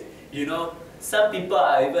 Okay, some people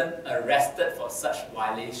are even arrested for such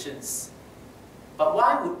violations. But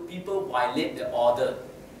why would people violate the order?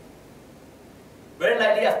 Very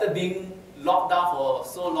likely after being locked down for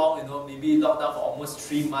so long, maybe locked down for almost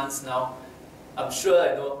 3 months now, I'm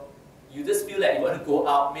sure, you just feel like you want to go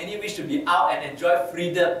out. Many wish to be out and enjoy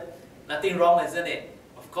freedom. Nothing wrong, isn't it?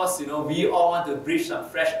 Of course, we all want to breathe some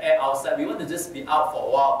fresh air outside. We want to just be out for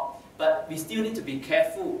a while. But we still need to be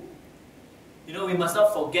careful. We must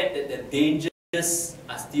not forget that the dangers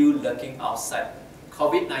are still lurking outside.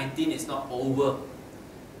 COVID-19 is not over.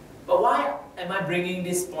 But why am I bringing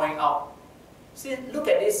this point out? See, look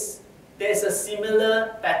at this. There's a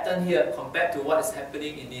similar pattern here compared to what is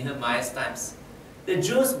happening in Nehemiah's times. The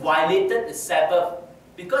Jews violated the Sabbath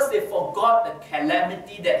because they forgot the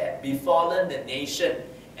calamity that had befallen the nation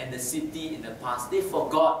and the city in the past. They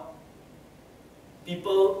forgot.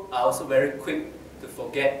 People are also very quick to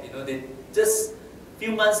forget. They just a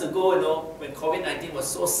few months ago, when COVID-19 was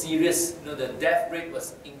so serious, the death rate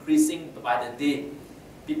was increasing by the day.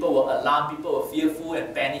 People were alarmed, people were fearful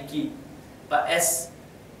and panicky. But as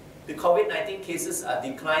the COVID-19 cases are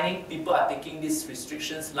declining, people are taking these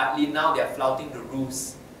restrictions lightly. Now they are flouting the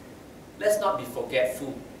rules. Let's not be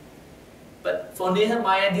forgetful. But for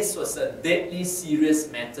Nehemiah, this was a deadly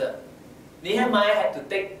serious matter. Nehemiah had to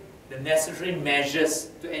take the necessary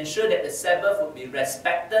measures to ensure that the Sabbath would be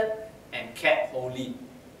respected and kept holy.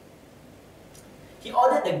 He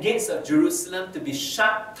ordered the gates of Jerusalem to be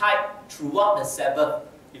shut tight throughout the Sabbath.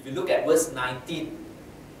 If you look at verse 19.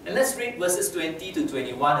 And let's read verses 20 to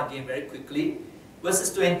 21 again very quickly.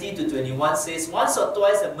 Verses 20 to 21 says, "Once or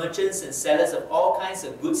twice the merchants and sellers of all kinds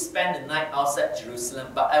of goods spent the night outside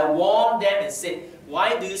Jerusalem. But I warned them and said,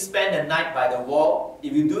 'Why do you spend the night by the wall?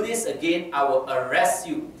 If you do this again, I will arrest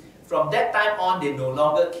you.' From that time on, they no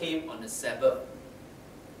longer came on the Sabbath."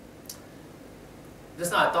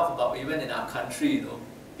 Just now I talked about even in our country,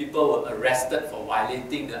 people were arrested for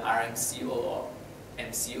violating the RMCO or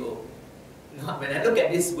MCO. When I look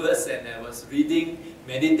at this verse and I was reading,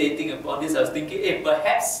 meditating upon this, I was thinking, hey,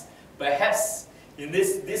 perhaps in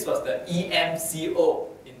this was the EMCO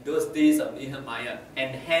in those days of Nehemiah,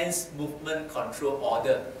 Enhanced Movement Control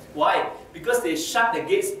Order. Why? Because they shut the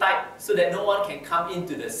gates tight so that no one can come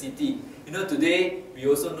into the city. Today we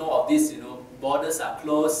also know of this, borders are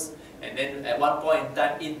closed, and then at one point in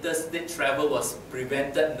time, interstate travel was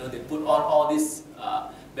prevented. They put on all these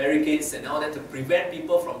barricades and all that to prevent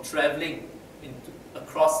people from traveling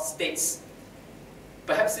across states.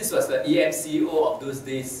 Perhaps this was the EMCO of those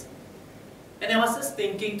days. And I was just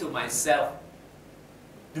thinking to myself,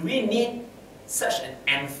 do we need such an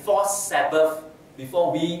enforced Sabbath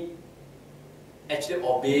before we actually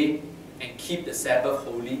obey and keep the Sabbath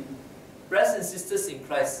holy? Brothers and sisters in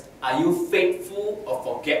Christ, are you faithful or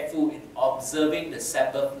forgetful in observing the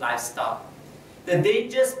Sabbath lifestyle? The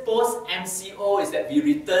dangers post-MCO is that we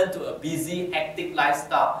return to a busy, hectic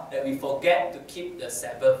lifestyle, that we forget to keep the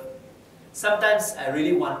Sabbath. Sometimes I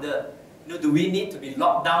really wonder, do we need to be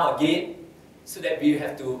locked down again so that we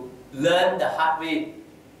have to learn the hard way?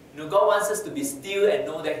 God wants us to be still and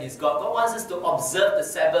know that He's God. God wants us to observe the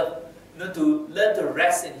Sabbath, to learn to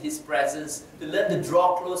rest in His presence, to learn to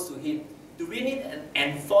draw close to Him. Do we need an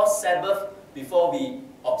enforced Sabbath before we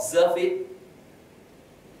observe it?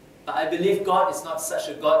 But I believe God is not such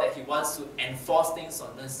a God that He wants to enforce things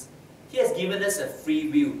on us. He has given us a free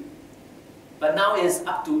will. But now it is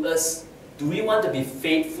up to us. Do we want to be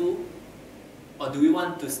faithful, or do we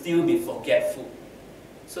want to still be forgetful?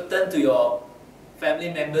 So turn to your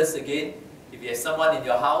family members again. If you have someone in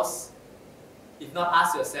your house, if not,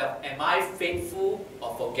 ask yourself, am I faithful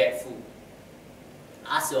or forgetful?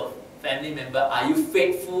 Ask your family member, are you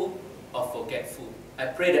faithful or forgetful? I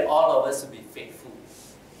pray that all of us will be faithful.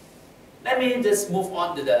 Let me just move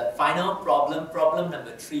on to the final problem, problem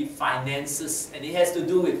number 3, finances. And it has to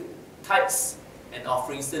do with tithes and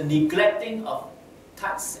offerings, the neglecting of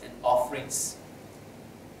tithes and offerings.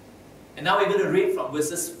 And now we're going to read from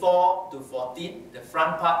verses 4 to 14, the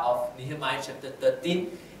front part of Nehemiah chapter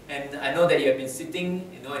 13. And I know that you have been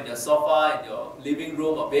sitting, in your sofa, in your living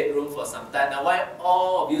room or bedroom for some time. Now, why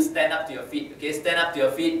all of you stand up to your feet? Okay, stand up to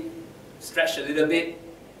your feet, stretch a little bit.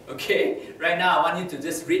 Okay, right now I want you to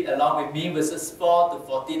just read along with me, verses 4 to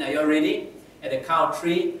 14. Are you all ready? At the count of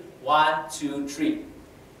 3, 1, 2, 3.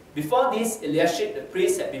 Before this, Eliashib the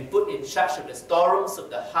priest had been put in charge of the storerooms of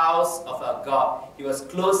the house of our God. He was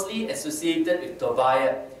closely associated with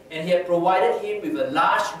Tobiah, and he had provided him with a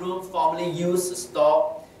large room formerly used to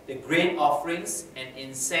store the grain offerings and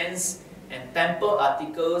incense and temple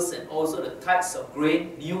articles, and also the tithes of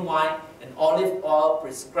grain, new wine, and olive oil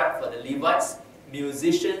prescribed for the Levites,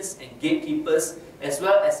 musicians, and gatekeepers, as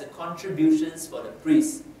well as the contributions for the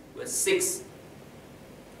priests. Verse 6.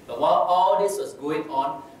 But while all this was going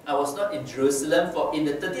on, I was not in Jerusalem, for in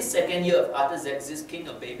the 32nd year of Artaxerxes, king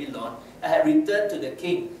of Babylon, I had returned to the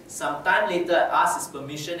king. Some time later, I asked his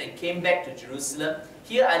permission and came back to Jerusalem.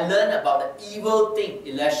 Here I learned about the evil thing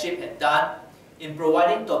Eliashib had done in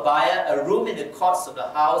providing Tobiah a room in the courts of the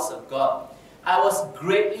house of God. I was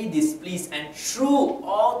greatly displeased and threw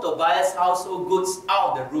all Tobiah's household goods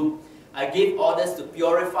out of the room. I gave orders to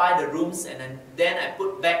purify the rooms, and then I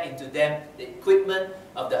put back into them the equipment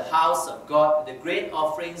of the house of God, the grain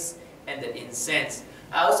offerings and the incense.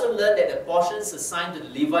 I also learned that the portions assigned to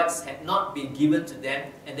the Levites had not been given to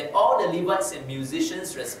them, and that all the Levites and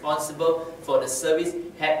musicians responsible for the service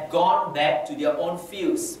had gone back to their own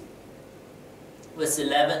fields. Verse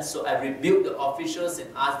 11, so I rebuked the officials and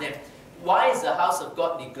asked them, why is the house of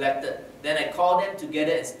God neglected? Then I called them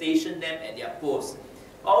together and stationed them at their posts.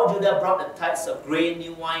 All Judah brought the tithes of grain,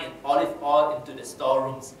 new wine, and olive oil into the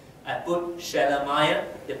storerooms. I put Shelemiah,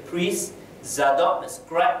 the priest, Zadok, the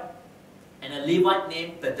scribe, and a Levite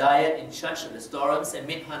named Pedaiah in charge of the storerooms, and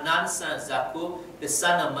made Hanan, son of Zakkur, the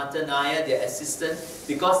son of Mattaniah, their assistant,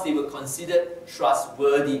 because they were considered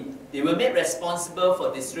trustworthy. They were made responsible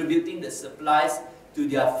for distributing the supplies to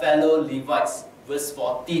their fellow Levites. Verse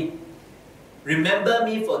 14. Remember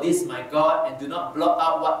me for this, my God, and do not blot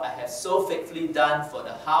out what I have so faithfully done for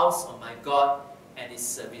the house of my God and its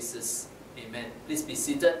services. Amen. Please be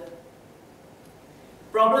seated.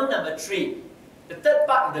 Problem number 3. The third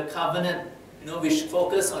part of the covenant which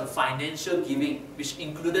focused on financial giving, which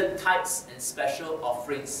included tithes and special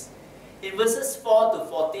offerings. In verses 4 to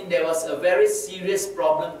 14, there was a very serious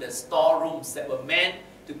problem, the storerooms that were meant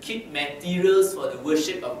to keep materials for the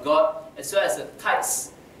worship of God, as well as the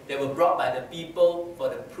tithes that were brought by the people for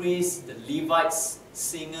the priests, the Levites,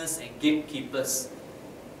 singers, and gatekeepers.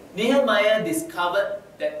 Nehemiah discovered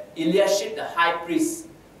that Eliashib, the high priest,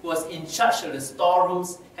 who was in charge of the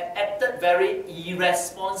storerooms, had acted very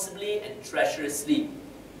irresponsibly and treacherously.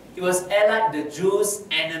 He was allied the Jews'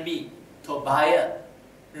 enemy, Tobiah.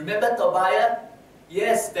 Remember Tobiah?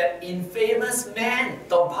 Yes, that infamous man,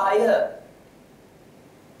 Tobiah.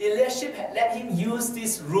 Eliashib had let him use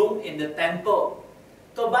this room in the temple.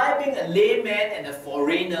 Tobiah, being a layman and a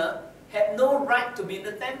foreigner, had no right to be in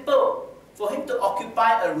the temple. For him to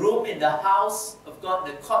occupy a room in the house of God,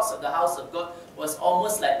 the courts of the house of God, was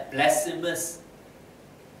almost like blasphemous.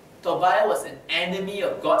 Tobiah was an enemy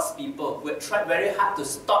of God's people who had tried very hard to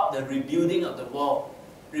stop the rebuilding of the wall.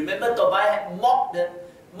 Remember, Tobiah had mocked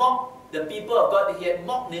the people of God. He had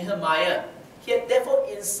mocked Nehemiah. He had therefore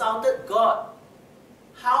insulted God.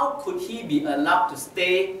 How could he be allowed to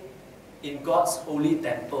stay in God's holy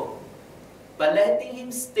temple? By letting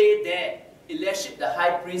him stay there, Eliashib the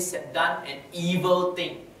high priest had done an evil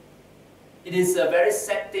thing. It is a very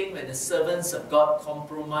sad thing when the servants of God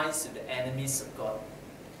compromise with the enemies of God.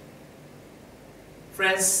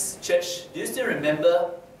 Friends, church, do you still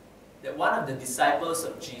remember that one of the disciples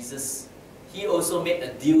of Jesus, he also made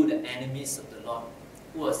a deal with the enemies of the Lord?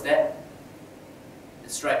 Who was that?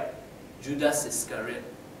 That's right, Judas Iscariot.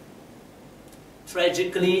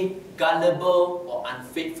 Tragically, gullible or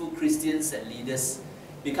unfaithful Christians and leaders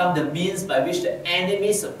become the means by which the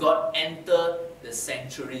enemies of God enter the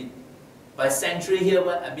sanctuary. By sanctuary here,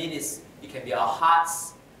 what I mean is, it can be our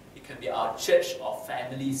hearts, it can be our church or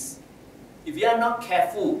families. If we are not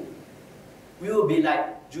careful, we will be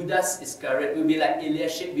like Judas Iscariot, we will be like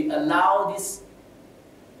Eliashib. We allow these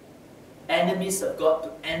enemies of God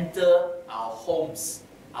to enter our homes,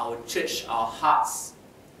 our church, our hearts.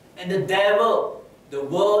 And the devil, the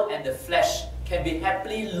world and the flesh can be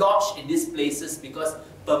happily lodged in these places because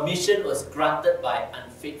permission was granted by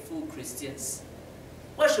unfaithful Christians.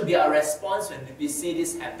 What should be our response when we see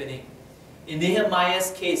this happening? In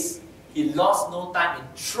Nehemiah's case, he lost no time in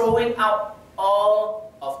throwing out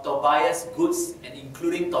all of Tobiah's goods, and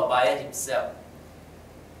including Tobiah himself.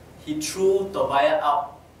 He threw Tobiah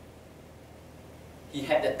out. He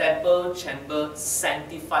had the temple chamber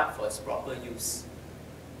sanctified for its proper use.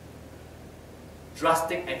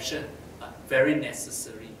 Drastic action, but very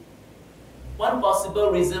necessary. One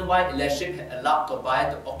possible reason why Eliashib had allowed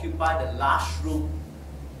Tobiah to occupy the large room,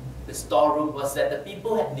 the storeroom, was that the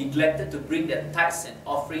people had neglected to bring their tithes and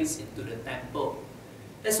offerings into the temple.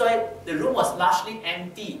 That's why the room was largely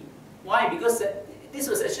empty. Why? Because this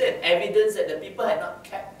was actually an evidence that the people had not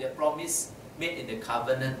kept their promise made in the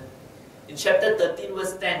covenant. In chapter 13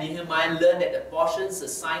 verse 10, Nehemiah learned that the portions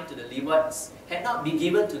assigned to the Levites had not been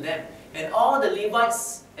given to them, and all the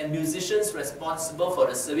Levites and musicians responsible for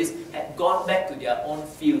the service had gone back to their own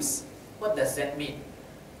fields. What does that mean?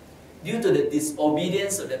 Due to the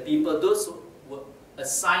disobedience of the people, those who were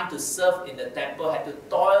assigned to serve in the temple had to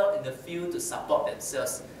toil in the field to support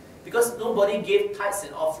themselves. Because nobody gave tithes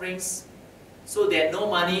and offerings, so they had no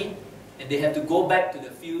money, and they had to go back to the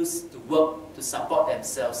fields to work to support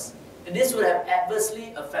themselves. And this would have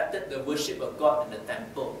adversely affected the worship of God in the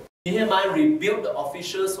temple. Nehemiah rebuked the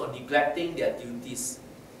officials for neglecting their duties.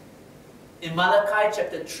 In Malachi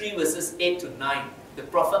chapter 3 verses 8 to 9, the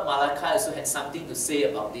prophet Malachi also had something to say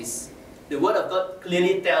about this. The word of God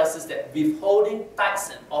clearly tells us that withholding tithes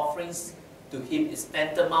and offerings to him is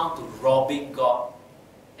tantamount to robbing God,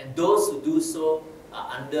 and those who do so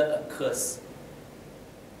are under a curse.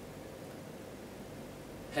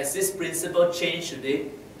 Has this principle changed today?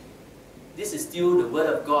 This is still the word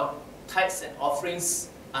of God. Tithes and offerings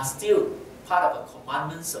are still part of the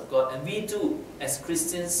commandments of God, and we too, as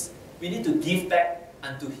Christians, we need to give back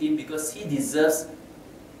unto him because he deserves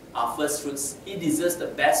our first fruits. He deserves the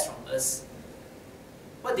best from us.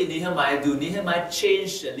 What did Nehemiah do? Nehemiah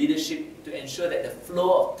changed the leadership to ensure that the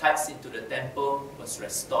flow of tithes into the temple was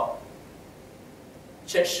restored.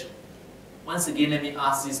 Church, once again let me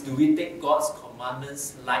ask this, do we take God's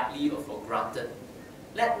commandments lightly or for granted?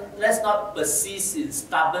 Let's not persist in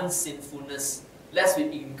stubborn sinfulness, lest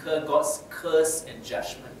we incur God's curse and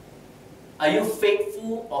judgment. Are you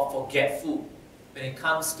faithful or forgetful when it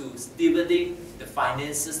comes to stewarding the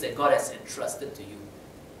finances that God has entrusted to you?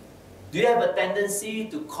 Do you have a tendency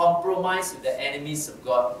to compromise with the enemies of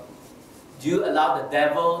God? Do you allow the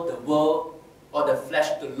devil, the world, or the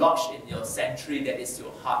flesh to lodge in your sanctuary that is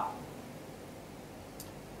your heart?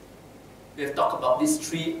 we have talked about these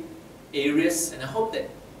three areas, and I hope that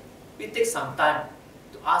we take some time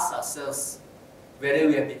to ask ourselves whether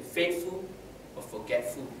we have been faithful or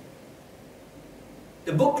forgetful.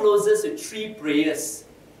 The book closes with three prayers.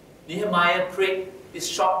 Nehemiah prayed these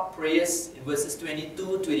short prayers in verses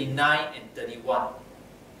 22, 29, and 31.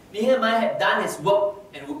 Nehemiah had done his work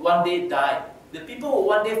and would one day die. The people would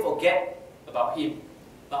one day forget about him,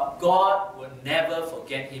 but God will never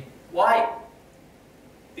forget him. Why?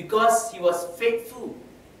 Because he was faithful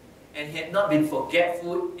and he had not been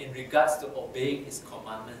forgetful in regards to obeying his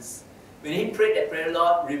commandments. When he prayed that prayer,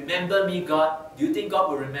 Lord, remember me, God, do you think God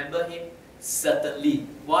will remember him? Certainly.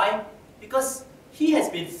 Why? Because he has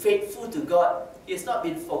been faithful to God. He has not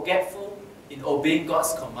been forgetful in obeying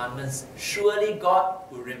God's commandments. Surely God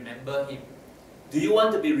will remember him. Do you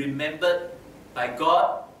want to be remembered by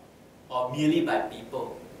God or merely by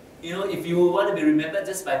people? You know, if you want to be remembered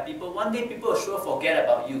just by people, one day people will sure forget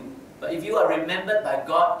about you. But if you are remembered by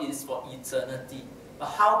God, it is for eternity. But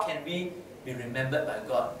how can we be remembered by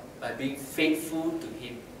God? By being faithful to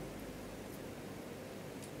him.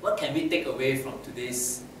 What can we take away from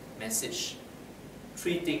today's message?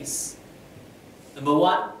 Three things. Number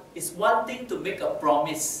one, it's one thing to make a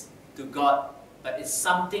promise to God, but it's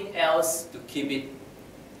something else to keep it.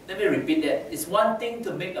 Let me repeat that. It's one thing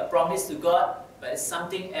to make a promise to God, but it's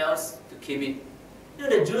something else to keep it. You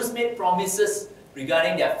know, the Jews made promises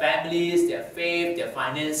regarding their families, their faith, their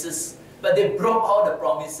finances, but they broke all the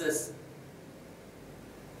promises.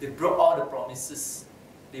 They broke all the promises.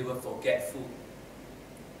 They were forgetful.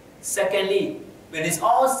 Secondly, when it's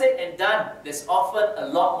all said and done, there's often a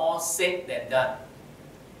lot more said than done.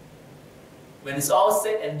 When it's all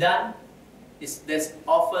said and done, there's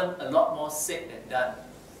often a lot more said than done.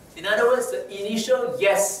 In other words, the initial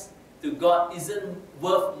yes to God isn't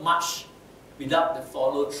worth much without the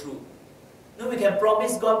follow-through. No, we can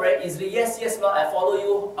promise God very easily, yes, yes, Lord, I follow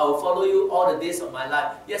you, I will follow you all the days of my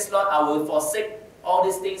life. Yes, Lord, I will forsake all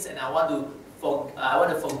these things and I want to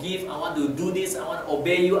forgive, I want to do this, I want to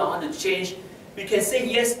obey you, I want to change. We can say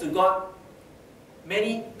yes to God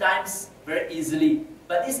many times very easily.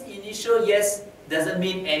 But this initial yes doesn't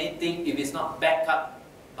mean anything if it's not backed up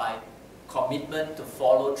by commitment to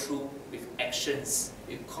follow through with actions,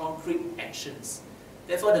 with concrete actions.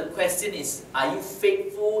 Therefore, the question is, are you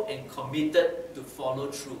faithful and committed to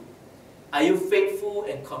follow through? Are you faithful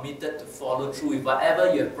and committed to follow through with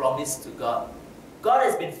whatever you have promised to God? God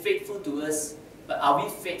has been faithful to us, but are we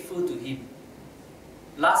faithful to him?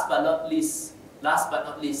 Last but not least,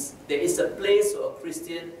 there is a place for a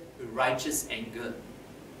Christian with righteous anger.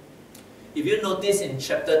 If you notice in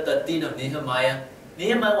chapter 13 of Nehemiah,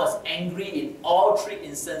 Nehemiah was angry in all three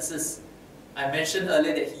instances. I mentioned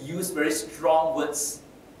earlier that he used very strong words,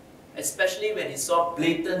 especially when he saw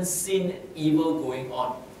blatant sin and evil going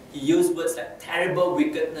on. He used words like terrible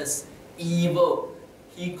wickedness, evil.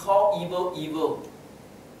 He called evil, evil.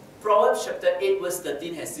 Proverbs chapter 8 verse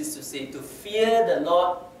 13 has this to say, to fear the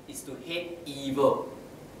Lord is to hate evil.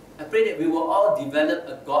 I pray that we will all develop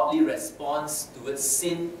a godly response towards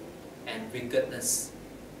sin and wickedness.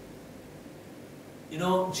 You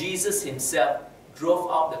know, Jesus himself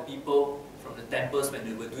drove out the people from the temples when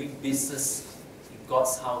they were doing business in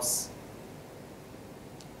God's house.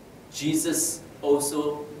 Jesus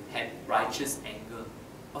also had righteous anger.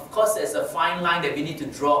 Of course, there's a fine line that we need to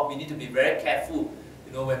draw. We need to be very careful.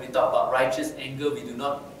 You know, when we talk about righteous anger, we do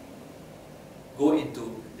not go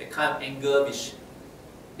into the kind of anger which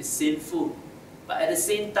is sinful. But at the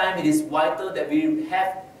same time, it is vital that we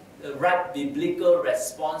have the right biblical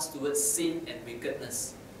response towards sin and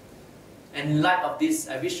wickedness. And in light of this,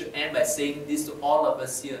 I wish to end by saying this to all of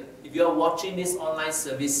us here. If you are watching this online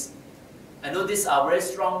service, I know these are very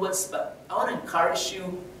strong words, but I want to encourage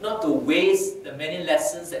you not to waste the many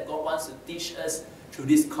lessons that God wants to teach us through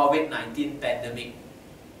this COVID-19 pandemic.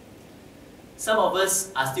 Some of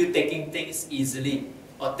us are still taking things easily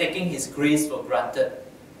or taking His grace for granted.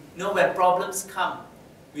 You know, when problems come,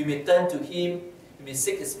 we may turn to Him, we may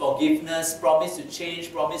seek His forgiveness, promise to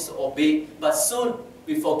change, promise to obey, but soon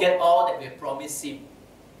we forget all that we have promised Him.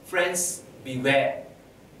 Friends, beware.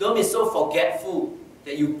 Don't be so forgetful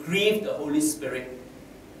that you grieve the Holy Spirit.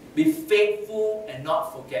 Be faithful and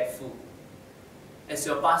not forgetful. As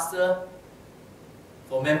your pastor,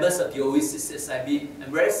 for members of the Oasis SIB,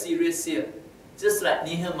 I'm very serious here. Just like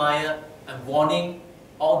Nehemiah, I'm warning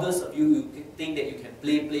all those of you who think that you can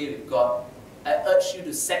play with God. I urge you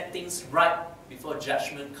to set things right before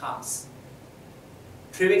judgment comes.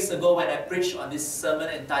 3 weeks ago when I preached on this sermon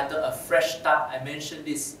entitled A Fresh Start, I mentioned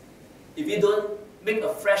this. If you don't make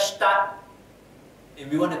a fresh start, and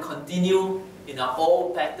we want to continue in our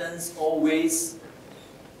old patterns, old ways,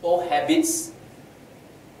 old habits,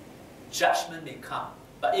 judgment may come.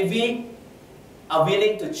 But if we are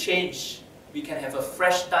willing to change, we can have a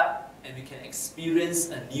fresh start and we can experience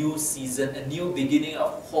a new season, a new beginning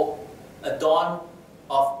of hope, a dawn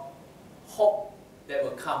of hope that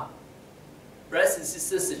will come. Brothers and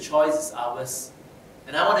sisters, the choice is ours.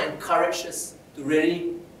 And I want to encourage us to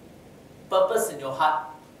really purpose in your heart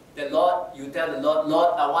that, Lord, you tell the Lord,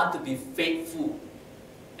 Lord, I want to be faithful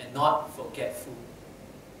and not forgetful.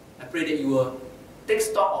 I pray that you will take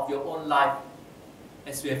stock of your own life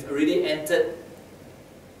as we have already entered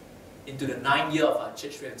into the 9th year of our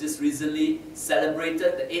church. We have just recently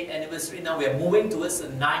celebrated the 8th anniversary. Now we are moving towards the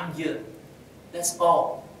 9th year. Let's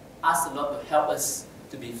all ask the Lord to help us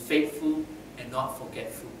to be faithful and not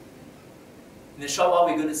forgetful. In a short while,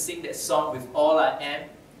 we're going to sing that song, With All I Am.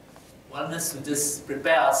 I want us to just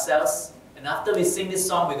prepare ourselves. And after we sing this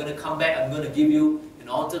song, we're going to come back. I'm going to give you an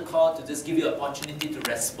altar call to just give you an opportunity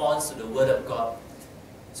to respond to the Word of God.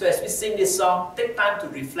 So as we sing this song, take time to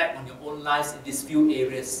reflect on your own lives in these few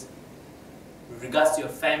areas with regards to your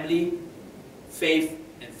family, faith,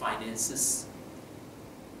 and finances.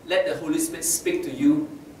 Let the Holy Spirit speak to you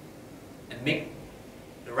and make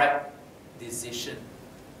the right decision.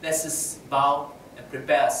 Let's just bow and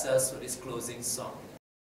prepare ourselves for this closing song.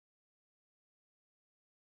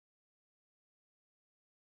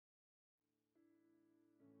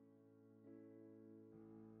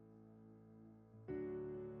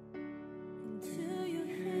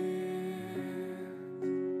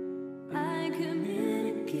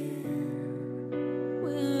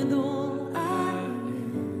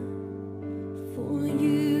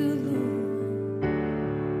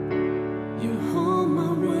 You hold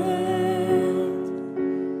my world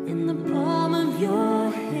in the palm of your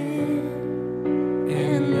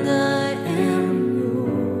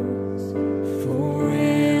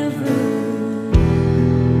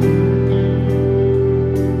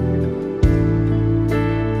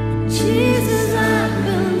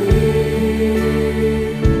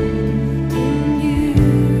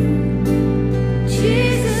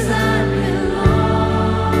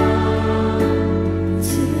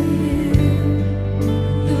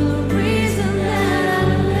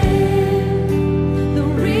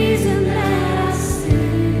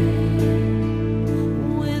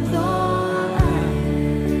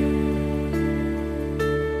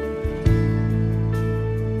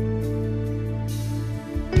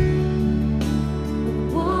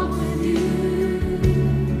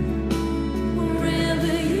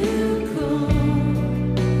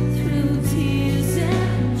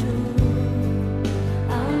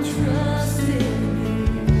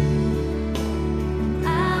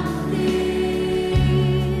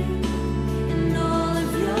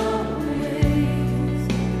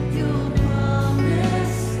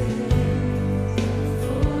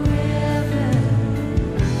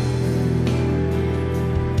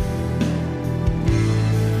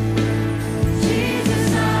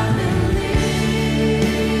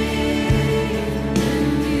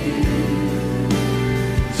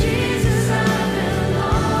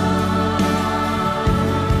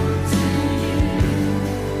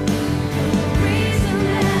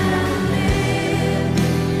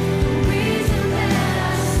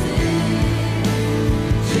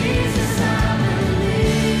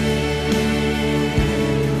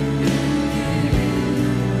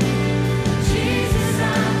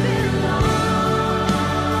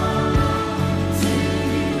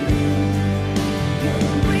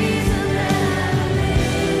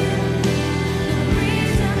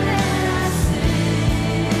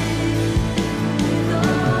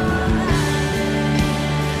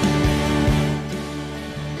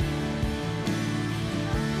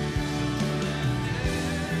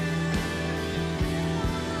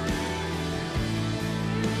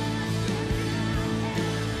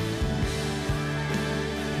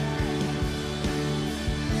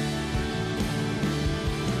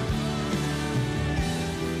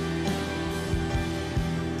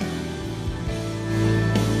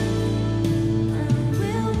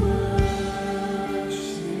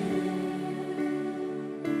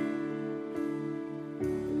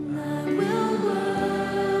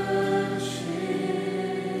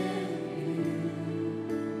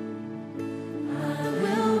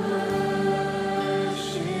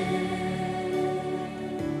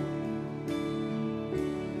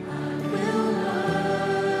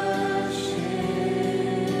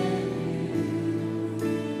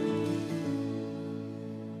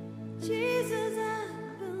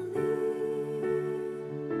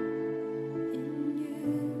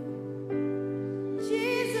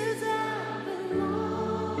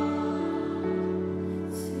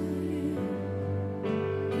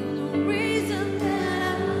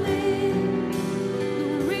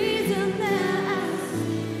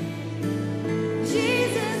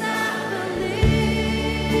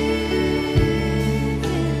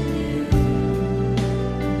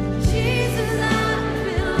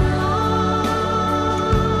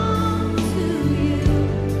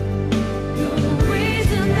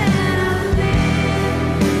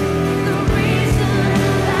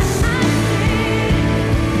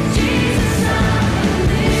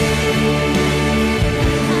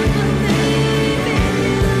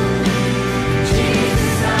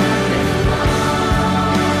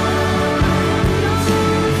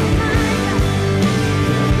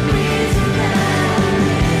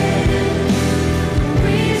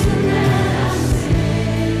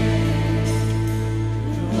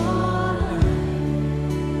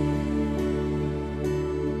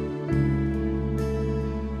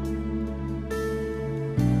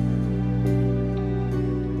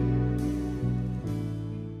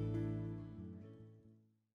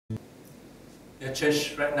The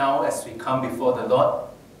church right now, as we come before the Lord,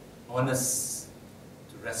 I want us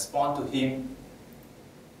to respond to Him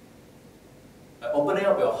by opening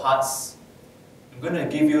up your hearts. I'm going to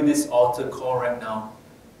give you this altar call right now.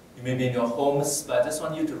 You may be in your homes, but I just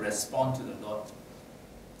want you to respond to the Lord.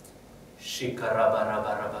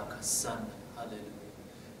 Hallelujah.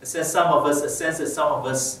 It says some of us, a sense that some of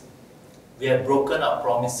us, we have broken our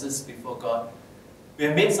promises before God. We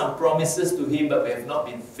have made some promises to Him, but we have not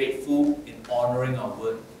been faithful in honoring our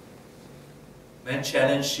word. May I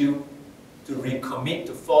challenge you to recommit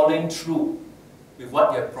to following through with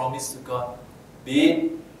what you have promised to God. Be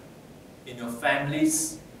it in your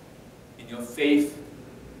families, in your faith,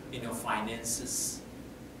 in your finances.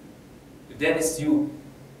 If that is you,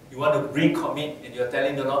 you want to recommit and you're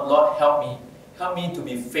telling the Lord, Lord, help me. Help me to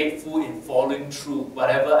be faithful in following through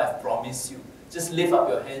whatever I've promised you. Just lift up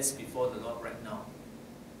your hands before the Lord right now.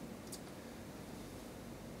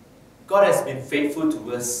 God has been faithful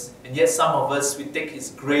to us, and yet some of us, we take His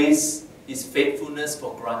grace, His faithfulness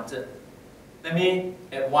for granted. Let me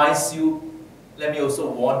advise you, let me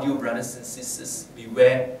also warn you, brothers and sisters,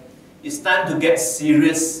 beware. It's time to get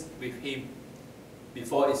serious with Him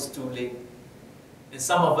before it's too late. And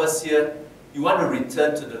some of us here, you want to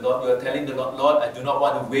return to the Lord. You are telling the Lord, Lord, I do not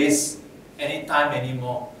want to waste any time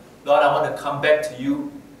anymore. Lord, I want to come back to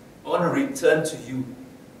you. I want to return to you.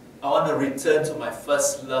 I want to return to my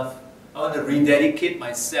first love. I want to rededicate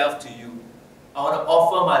myself to you. I want to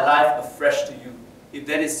offer my life afresh to you. If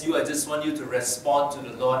that is you, I just want you to respond to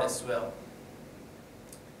the Lord as well.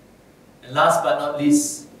 And last but not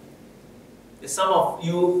least, there's some of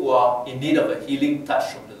you who are in need of a healing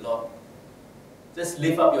touch from the Lord. Just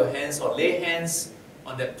lift up your hands or lay hands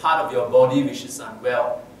on that part of your body which is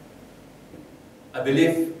unwell. I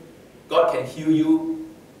believe God can heal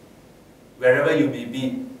you wherever you may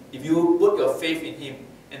be. If you put your faith in Him,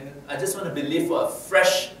 and I just want to believe for a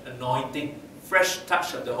fresh anointing, fresh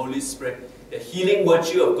touch of the Holy Spirit, the healing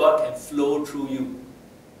virtue of God can flow through you.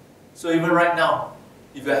 So even right now,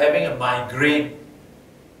 if you're having a migraine,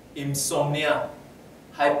 insomnia,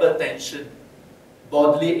 hypertension,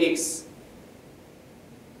 bodily aches,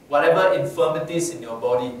 whatever infirmities in your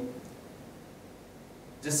body,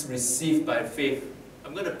 just receive by faith.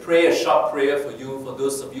 I'm going to pray a short prayer for you, for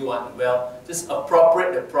those of you who are unwell. Just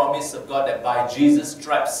appropriate the promise of God that by Jesus'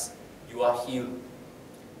 stripes you are healed.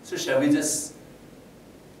 So shall we just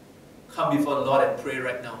come before the Lord and pray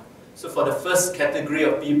right now? So for the first category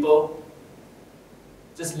of people,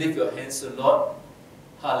 just lift your hands to the Lord.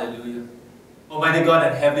 Hallelujah. Almighty God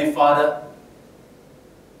and Heavenly Father,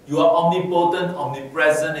 you are omnipotent,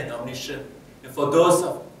 omnipresent, and omniscient. And for those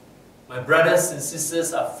of my brothers and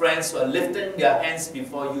sisters, our friends who are lifting their hands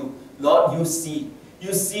before you, Lord, you see.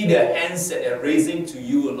 You see their hands that they're raising to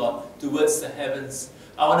you, Lord, towards the heavens.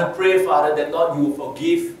 I want to pray, Father, that, Lord, you will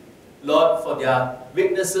forgive, Lord, for their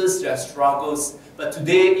weaknesses, their struggles. But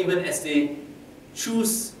today, even as they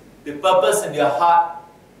choose the purpose in their heart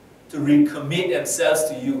to recommit themselves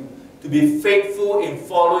to you, to be faithful in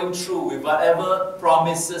following through with whatever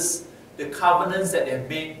promises, the covenants that they've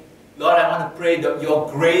made, Lord, I want to pray that your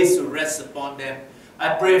grace will rest upon them.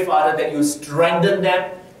 I pray, Father, that you strengthen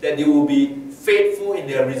them, that they will be faithful in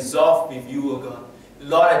their resolve with you, O God.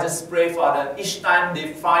 Lord, I just pray, Father, each time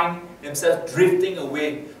they find themselves drifting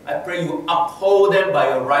away, I pray you uphold them by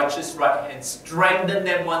your righteous right hand. Strengthen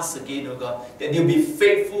them once again, O God, that they'll be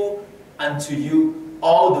faithful unto you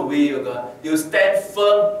all the way, O God. They'll stand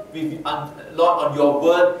firm, with, Lord, on your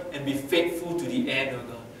word and be faithful to the end, O God.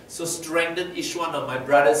 So strengthen each one of my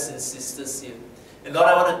brothers and sisters here. And Lord,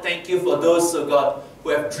 I want to thank you for those, oh God, who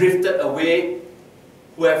have drifted away,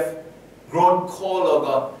 who have grown cold, oh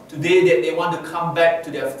God. Today that they want to come back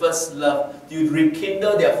to their first love. You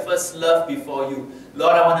rekindle their first love before you.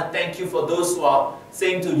 Lord, I want to thank you for those who are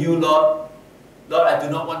saying to you, Lord, Lord, I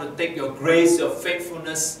do not want to take your grace, your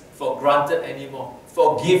faithfulness for granted anymore.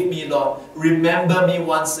 Forgive me, Lord. Remember me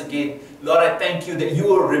once again. Lord, I thank you that you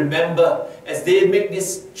will remember as they make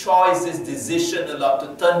this choice, this decision, Lord,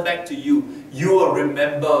 to turn back to you. You will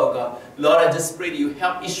remember, oh God. Lord, I just pray that you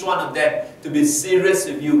help each one of them to be serious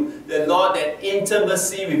with you. That, Lord, that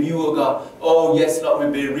intimacy with you, oh God. Oh, yes, Lord,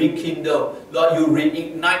 will be rekindled. Lord, you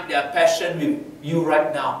reignite their passion with you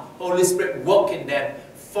right now. Holy Spirit, work in them.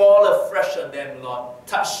 Fall afresh on them, Lord.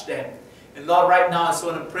 Touch them. And Lord, right now, I just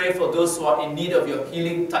want to pray for those who are in need of your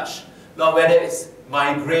healing touch. Lord, whether it's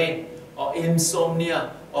migraine or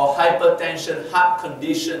insomnia or hypertension, heart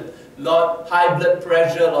condition, Lord, high blood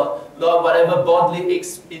pressure, Lord, whatever bodily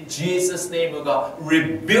aches, in Jesus' name, oh God,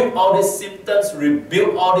 rebuke all these symptoms,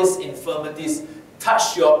 rebuke all these infirmities.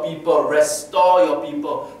 touch your people, restore your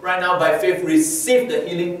people. Right now, by faith, receive the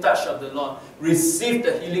healing touch of the Lord. Receive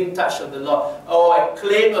the healing touch of the Lord. Oh, I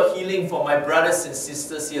claim a healing for my brothers and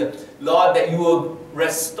sisters here. Lord, that you will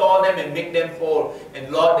restore them and make them whole.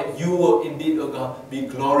 And Lord, that you will indeed, oh God, be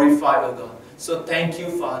glorified, oh God. So thank you,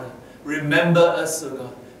 Father. Remember us, oh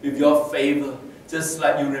God, with your favor, just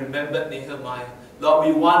like you remembered Nehemiah. Lord,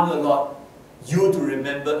 we want, oh Lord, you to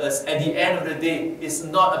remember us. At the end of the day, it's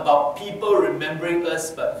not about people remembering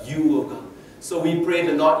us, but you, oh God. So we pray,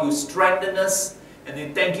 the Lord, you strengthen us, and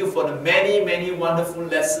we thank you for the many, many wonderful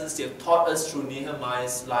lessons you have taught us through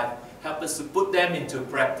Nehemiah's life. Help us to put them into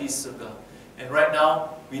practice, oh God. And right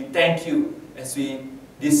now, we thank you as we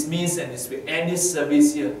dismiss and as we end this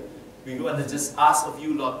service here. We want to just ask of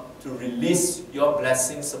you, Lord, to release your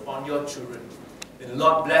blessings upon your children. May the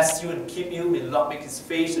Lord bless you and keep you. May the Lord make His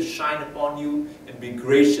face to shine upon you and be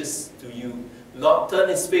gracious to you. Lord, turn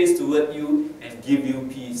His face toward you and give you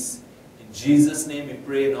peace. In Jesus' name we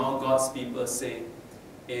pray, and all God's people say,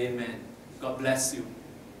 Amen. God bless you.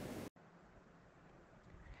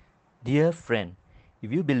 Dear friend,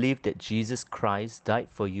 if you believe that Jesus Christ died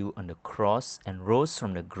for you on the cross and rose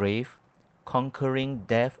from the grave, conquering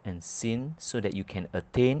death and sin so that you can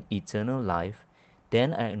attain eternal life,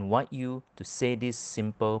 then I invite you to say this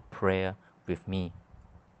simple prayer with me.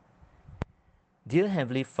 Dear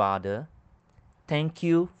Heavenly Father, thank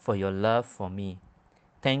you for your love for me.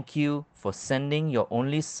 Thank you for sending your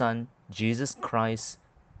only Son, Jesus Christ,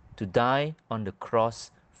 to die on the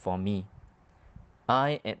cross for me.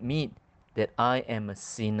 I admit that I am a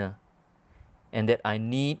sinner and that I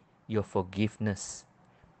need your forgiveness.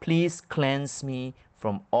 Please cleanse me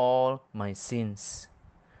from all my sins.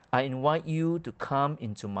 I invite you to come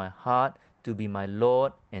into my heart to be my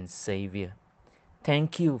Lord and Savior.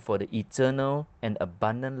 Thank you for the eternal and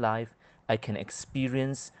abundant life I can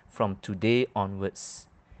experience from today onwards.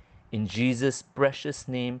 In Jesus' precious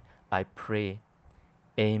name I pray.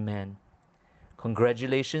 Amen.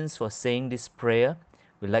 Congratulations for saying this prayer.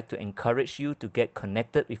 We'd like to encourage you to get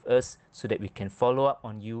connected with us so that we can follow up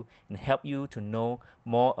on you and help you to know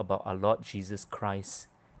more about our Lord Jesus Christ.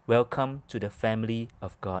 Welcome to the family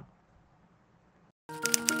of God.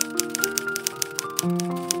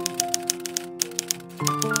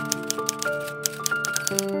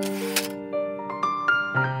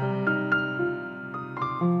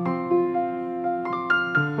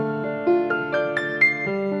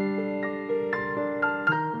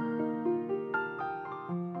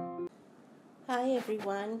 Hi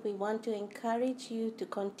everyone, we want to encourage you to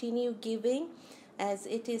continue giving as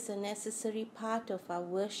it is a necessary part of our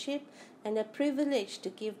worship and a privilege to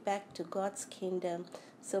give back to God's kingdom.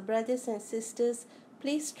 So brothers and sisters,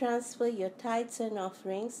 please transfer your tithes and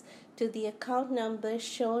offerings to the account number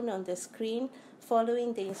shown on the screen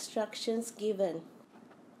following the instructions given.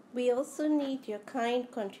 We also need your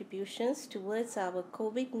kind contributions towards our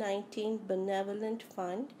COVID-19 Benevolent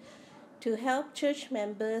Fund to help church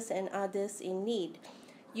members and others in need.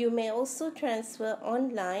 You may also transfer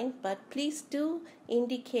online, but please do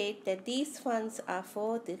indicate that these funds are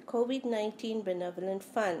for the COVID-19 Benevolent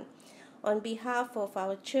Fund. On behalf of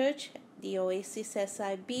our church, the Oasis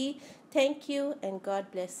SIB, thank you and God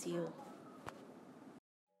bless you.